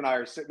wife and I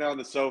are sitting there on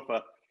the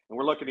sofa, and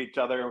we're looking at each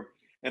other.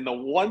 And the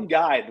one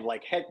guy,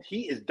 like, heck,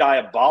 he is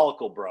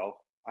diabolical, bro.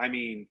 I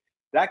mean,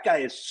 that guy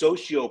is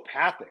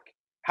sociopathic.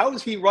 How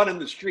is he running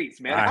the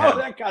streets, man? How is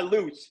that guy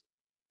loose?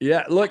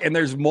 Yeah, look, and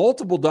there's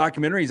multiple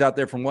documentaries out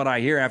there from what I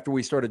hear after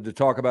we started to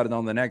talk about it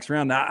on the next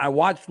round. Now, I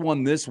watched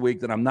one this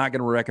week that I'm not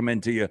going to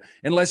recommend to you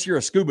unless you're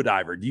a scuba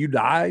diver. Do you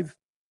dive?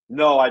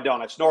 No, I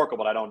don't. I snorkel,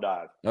 but I don't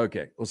dive.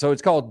 Okay. Well, so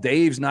it's called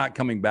Dave's Not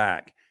Coming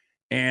Back.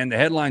 And the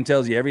headline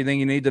tells you everything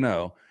you need to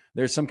know.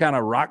 There's some kind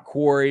of rock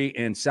quarry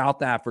in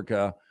South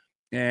Africa,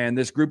 and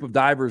this group of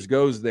divers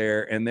goes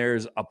there, and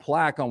there's a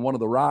plaque on one of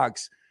the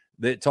rocks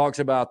that talks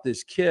about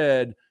this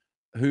kid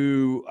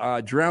who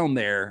drowned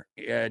there.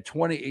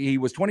 He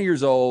was 20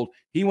 years old.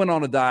 He went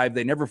on a dive.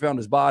 They never found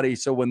his body.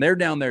 So when they're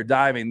down there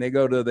diving, they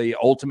go to the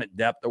ultimate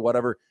depth or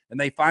whatever, and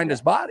they find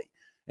his body.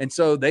 And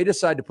so they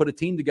decide to put a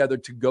team together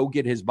to go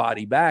get his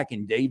body back.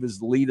 And Dave is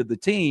the lead of the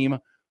team,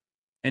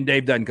 and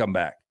Dave doesn't come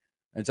back.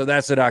 And so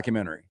that's the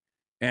documentary.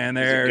 And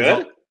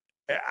there's,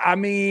 I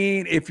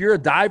mean, if you're a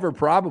diver,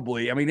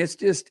 probably. I mean, it's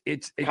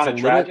kind of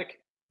tragic.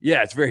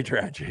 Yeah, it's very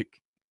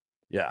tragic.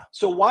 Yeah.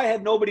 So why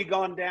had nobody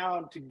gone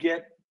down to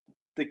get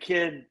the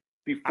kid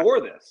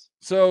before this?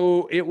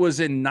 So it was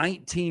in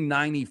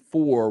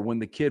 1994 when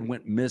the kid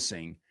went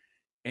missing.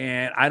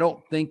 And I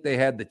don't think they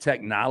had the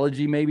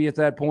technology maybe at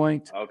that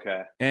point.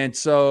 Okay. And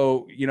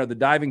so, the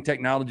diving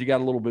technology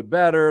got a little bit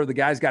better. The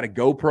guy's got a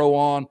GoPro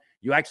on.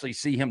 You actually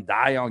see him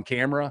die on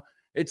camera.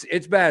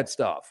 It's bad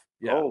stuff.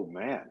 Yeah. Oh,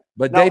 man.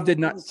 But now, Dave did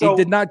not. He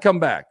did not come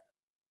back.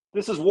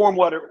 This is warm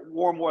weather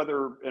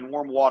and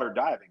warm water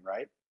diving,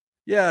 right?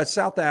 Yeah,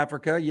 South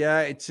Africa.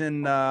 Yeah, it's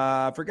in.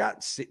 I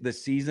forgot the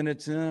season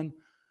it's in.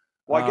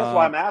 Well, I guess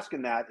why I'm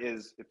asking that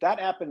is if that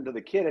happened to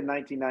the kid in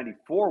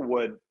 1994,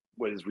 would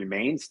his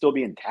remains still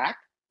be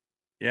intact?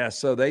 Yeah.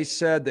 So they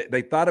said that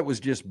they thought it was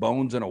just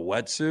bones in a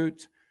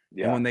wetsuit.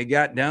 Yeah. And when they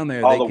got down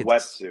there,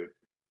 wetsuit.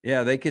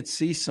 Yeah, they could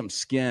see some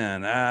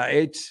skin.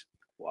 It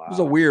was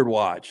a weird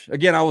watch.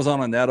 Again, I was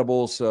on an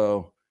edible,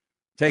 so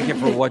take it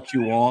for what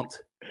you want.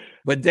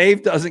 But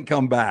Dave doesn't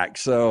come back,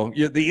 so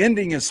the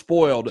ending is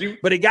spoiled.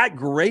 But it got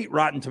great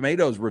Rotten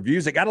Tomatoes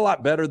reviews. It got a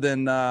lot better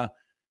than the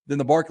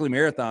Barkley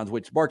Marathons,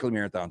 which Barkley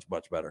Marathon's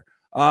much better.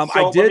 I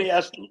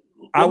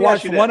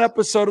watched one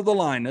episode of The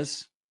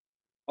Linus.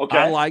 Okay,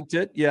 I liked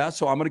it. Yeah,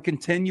 so I'm going to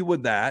continue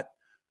with that.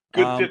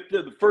 Good.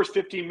 The first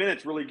 15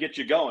 minutes really get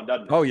you going,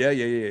 doesn't it? Oh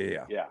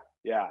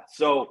yeah.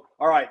 So,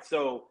 all right.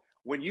 So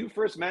when you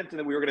first mentioned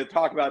that we were going to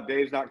talk about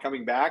Dave's not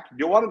coming back, do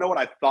you want to know what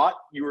I thought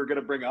you were going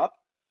to bring up?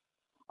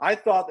 I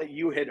thought that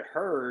you had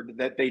heard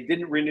that they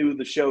didn't renew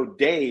the show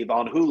Dave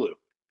on Hulu.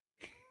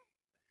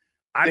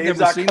 Dave's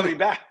not coming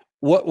back.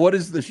 What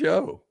is the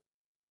show?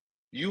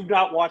 You've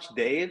not watched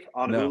Dave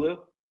on Hulu?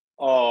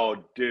 Oh,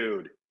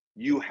 dude,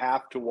 you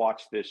have to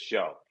watch this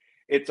show.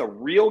 It's a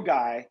real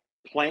guy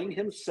playing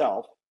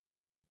himself,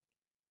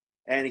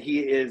 and he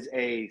is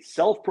a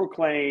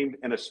self-proclaimed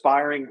and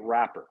aspiring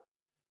rapper.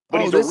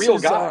 But he's a real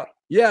guy.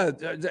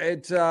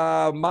 It's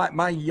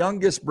my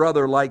youngest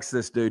brother likes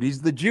this dude.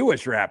 He's the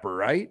Jewish rapper,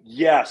 right?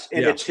 Yes,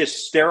 and it's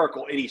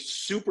hysterical, and he's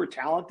super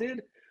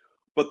talented.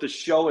 But the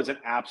show is an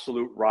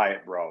absolute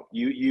riot, bro.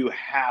 You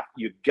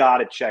got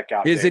to check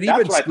out. Is it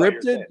even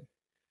scripted?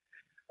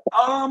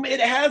 It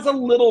has a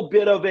little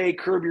bit of a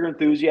Curb Your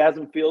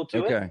Enthusiasm feel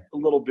to it, a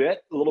little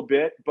bit.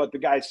 But the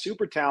guy's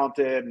super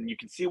talented, and you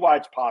can see why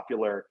it's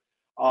popular.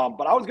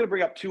 But I was going to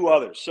bring up two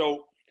others.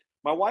 So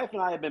my wife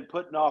and I have been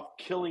putting off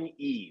Killing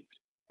Eve.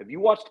 Have you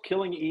watched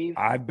Killing Eve?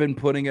 I've been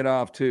putting it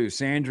off too.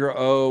 Sandra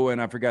Oh,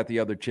 and I forgot the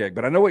other chick,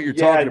 but I know what you're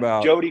talking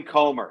about. Jodie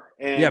Comer.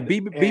 And,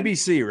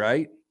 BBC,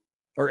 right?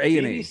 Or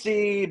A&E.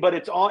 BBC, but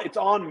it's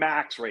on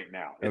Max right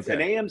now. It's an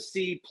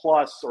AMC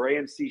Plus or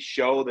AMC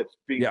show that's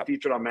being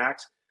featured on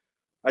Max.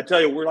 I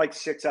tell you, we're like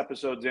 6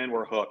 episodes in.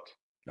 We're hooked.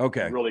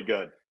 Okay. It's really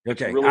good.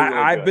 Okay. Really, really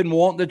I've good. been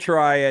wanting to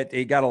try it.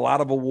 It got a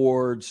lot of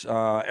awards.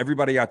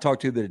 Everybody I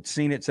talked to that had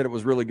seen it said it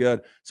was really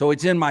good. So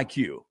it's in my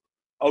queue.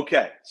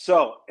 Okay.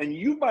 So, and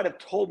you might have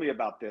told me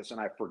about this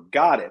and I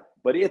forgot it,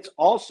 but it's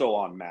also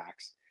on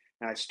Max.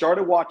 And I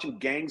started watching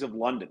Gangs of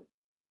London.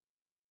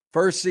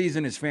 First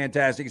season is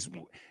fantastic.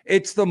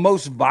 It's the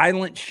most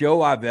violent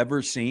show I've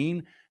ever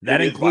seen.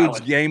 That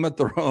includes Game of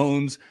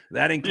Thrones.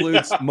 That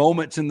includes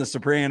moments in The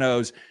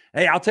Sopranos.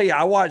 Hey, I'll tell you,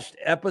 I watched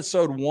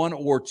episode 1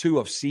 or 2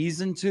 of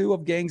season 2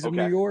 of Gangs of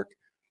New York.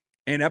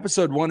 And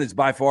episode 1 is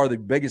by far the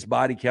biggest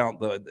body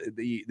count,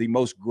 the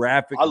most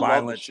graphic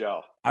violent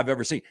show I've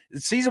ever seen.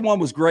 Season 1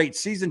 was great.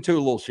 Season 2, a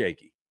little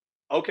shaky.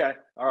 Okay.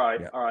 All right.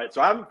 Yeah. All right.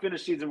 So I haven't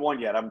finished season 1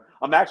 yet.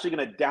 I'm actually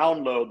going to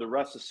download the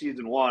rest of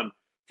season 1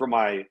 for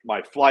my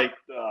flight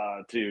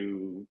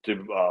to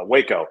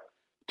Waco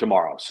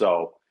tomorrow.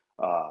 So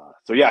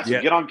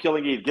get on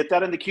Killing Eve. Get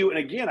that in the queue. And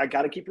again, I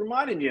got to keep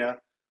reminding you,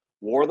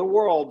 War of the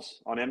Worlds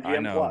on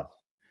MGM Plus.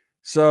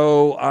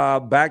 So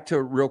back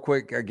to real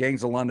quick,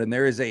 Gangs of London.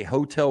 There is a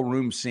hotel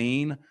room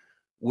scene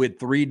with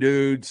 3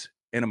 dudes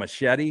and a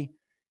machete.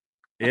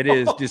 It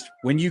is just,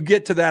 when you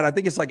get to that, I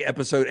think it's like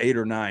episode 8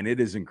 or 9. It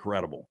is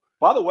incredible.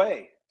 By the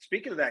way,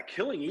 speaking of that,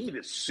 Killing Eve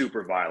is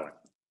super violent.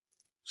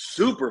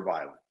 Super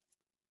violent.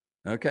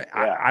 Okay.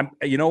 Yeah.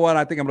 You know what?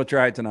 I think I'm going to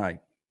try it tonight.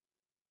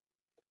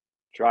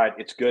 Try it.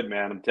 It's good,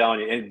 man. I'm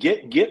telling you. And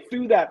get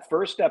through that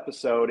first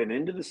episode and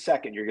into the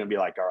second, you're going to be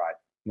like, all right.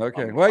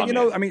 Okay.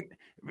 I mean,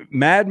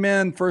 Mad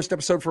Men first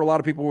episode for a lot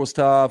of people was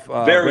tough.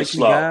 Very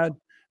slow.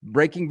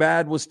 Breaking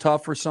Bad was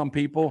tough for some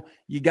people.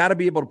 You got to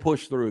be able to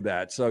push through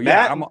that. So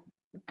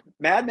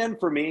Mad Men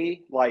for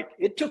me, like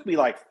it took me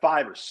like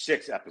 5 or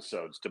 6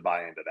 episodes to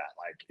buy into that.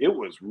 Like it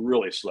was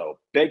really slow.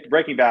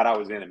 Breaking Bad, I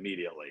was in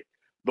immediately.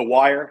 The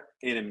Wire,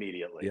 in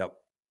immediately. Yep.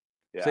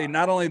 Yeah. See,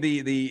 not only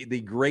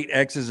the great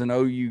X's and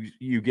O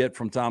you get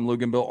from Tom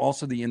Luganville,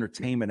 also the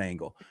entertainment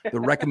angle,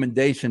 the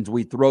recommendations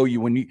we throw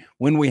you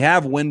when we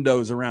have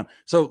windows around.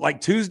 So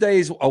like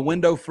Tuesday's a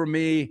window for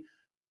me.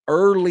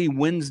 Early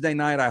Wednesday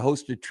night, I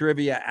hosted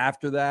trivia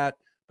after that.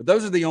 But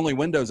those are the only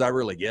windows I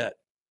really get.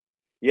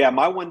 Yeah,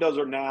 my windows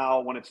are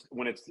now when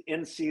it's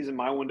in season,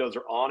 my windows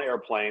are on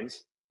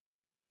airplanes.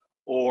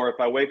 Or if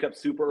I wake up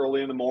super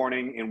early in the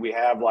morning and we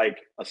have like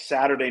a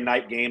Saturday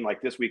night game,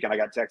 like this weekend, I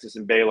got Texas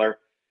and Baylor,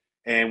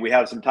 and we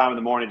have some time in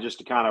the morning just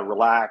to kind of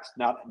relax.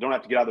 Don't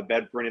have to get out of the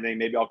bed for anything.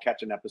 Maybe I'll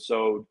catch an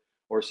episode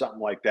or something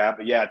like that.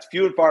 But yeah, it's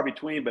few and far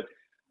between. But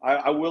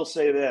I will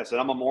say this,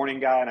 and I'm a morning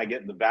guy, and I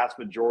get the vast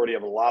majority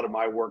of a lot of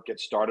my work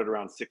gets started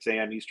around 6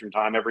 a.m. Eastern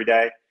time every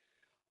day.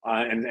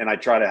 And I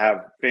try to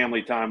have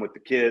family time with the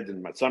kids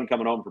and my son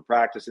coming home for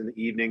practice in the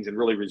evenings and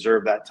really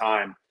reserve that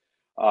time.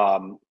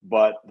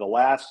 But the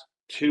last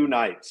 2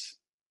 nights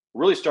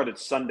really started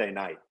Sunday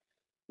night.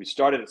 We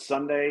started at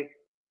Sunday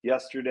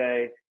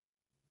yesterday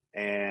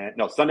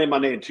Sunday,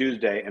 Monday, and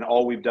Tuesday. And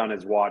all we've done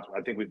is watch.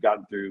 I think we've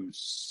gotten through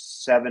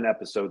 7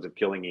 episodes of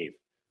Killing Eve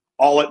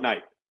all at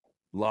night.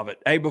 Love it.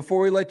 Hey, before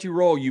we let you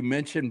roll, you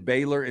mentioned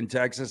Baylor in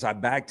Texas. I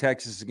backed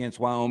Texas against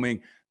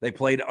Wyoming. They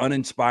played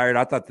uninspired.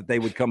 I thought that they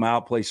would come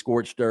out, play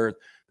scorched earth.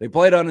 They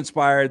played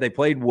uninspired. They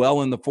played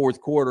well in the fourth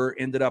quarter,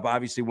 ended up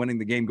obviously winning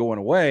the game going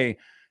away.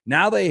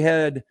 Now they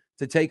head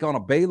to take on a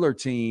Baylor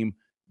team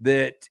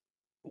that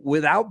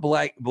without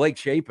Blake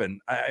Shapen,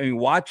 I mean,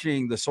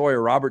 watching the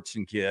Sawyer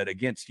Robertson kid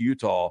against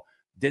Utah,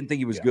 didn't think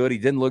he was good. He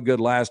didn't look good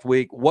last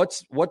week.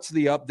 What's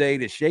the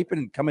update? Is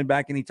Shapen coming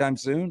back anytime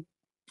soon?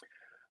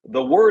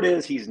 The word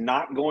is he's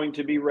not going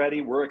to be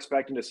ready. We're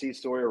expecting to see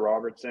Sawyer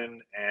Robertson,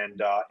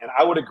 and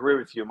I would agree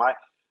with you.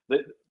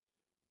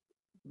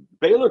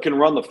 Baylor can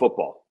run the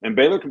football, and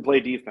Baylor can play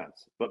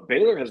defense, but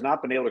Baylor has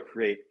not been able to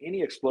create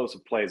any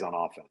explosive plays on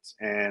offense.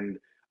 And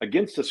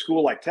against a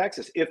school like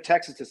Texas, if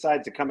Texas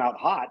decides to come out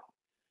hot,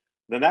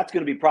 then that's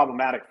going to be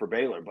problematic for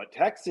Baylor. But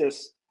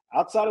Texas,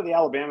 outside of the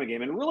Alabama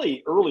game, and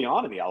really early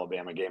on in the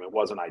Alabama game, it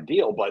wasn't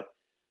ideal, but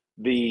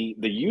the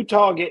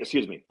Utah game,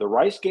 the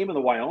Rice game and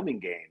the Wyoming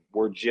game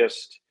were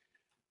just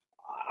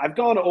 – I've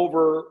gone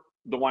over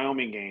the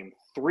Wyoming game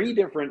 3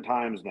 different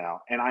times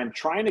now, and I'm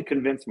trying to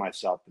convince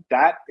myself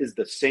that is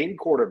the same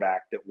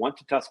quarterback that went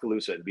to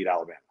Tuscaloosa and beat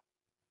Alabama.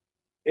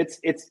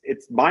 It's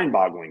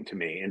mind-boggling to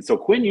me. And so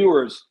Quinn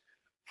Ewers,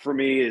 for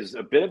me, is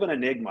a bit of an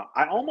enigma.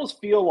 I almost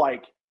feel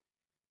like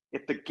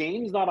if the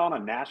game's not on a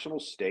national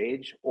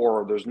stage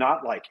or there's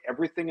not like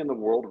everything in the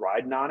world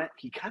riding on it,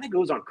 he kind of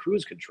goes on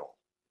cruise control.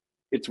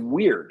 It's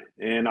weird.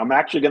 And I'm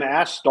actually going to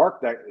ask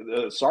Sark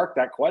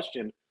that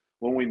question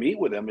when we meet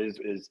with him.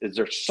 Is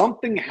there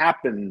something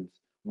happened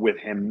with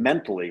him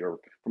mentally or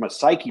from a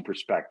psyche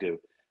perspective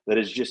that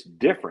is just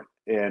different?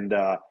 And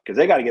because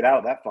they got to get out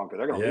of that funk or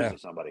they're going to lose to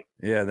somebody.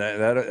 Yeah,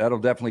 that'll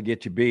definitely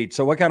get you beat.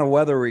 So what kind of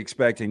weather are we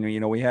expecting? You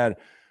know, we had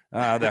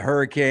the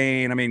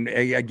hurricane. I mean,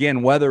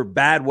 again,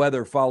 bad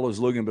weather follows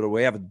Lugan, but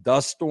we have a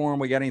dust storm.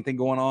 We got anything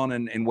going on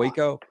in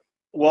Waco?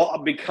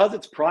 Well, because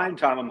it's prime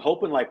time, I'm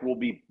hoping like we'll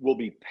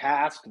be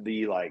past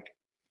the like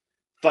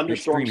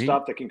thunderstorm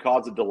stuff that can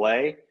cause a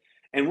delay,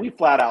 and we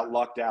flat out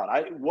lucked out.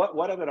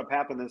 What ended up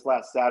happening this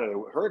last Saturday?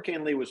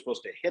 Hurricane Lee was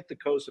supposed to hit the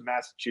coast of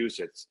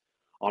Massachusetts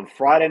on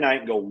Friday night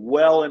and go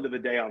well into the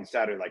day on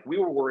Saturday. Like we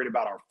were worried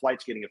about our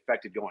flights getting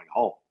affected going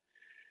home.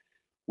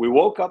 We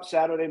woke up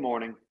Saturday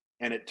morning,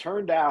 and it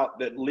turned out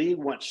that Lee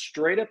went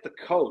straight up the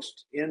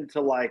coast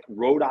into like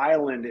Rhode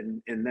Island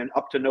and then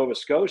up to Nova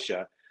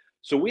Scotia.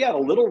 So we had a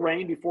little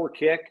rain before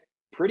kick,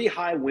 pretty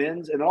high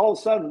winds, and all of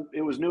a sudden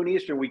it was noon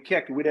Eastern. We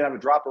kicked, and we didn't have a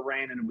drop of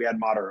rain, and we had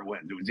moderate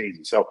winds. It was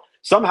easy. So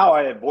somehow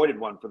I avoided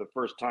one for the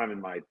first time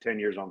in my 10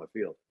 years on the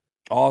field.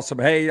 Awesome.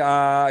 Hey,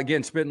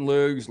 again, Spittin'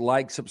 Loogs,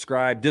 like,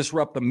 subscribe,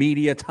 disrupt the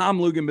media. Tom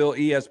Luganville,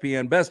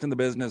 ESPN, best in the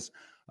business.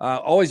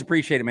 Always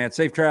appreciate it, man.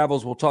 Safe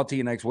travels. We'll talk to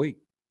you next week.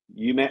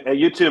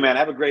 You too, man.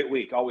 Have a great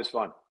week. Always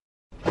fun.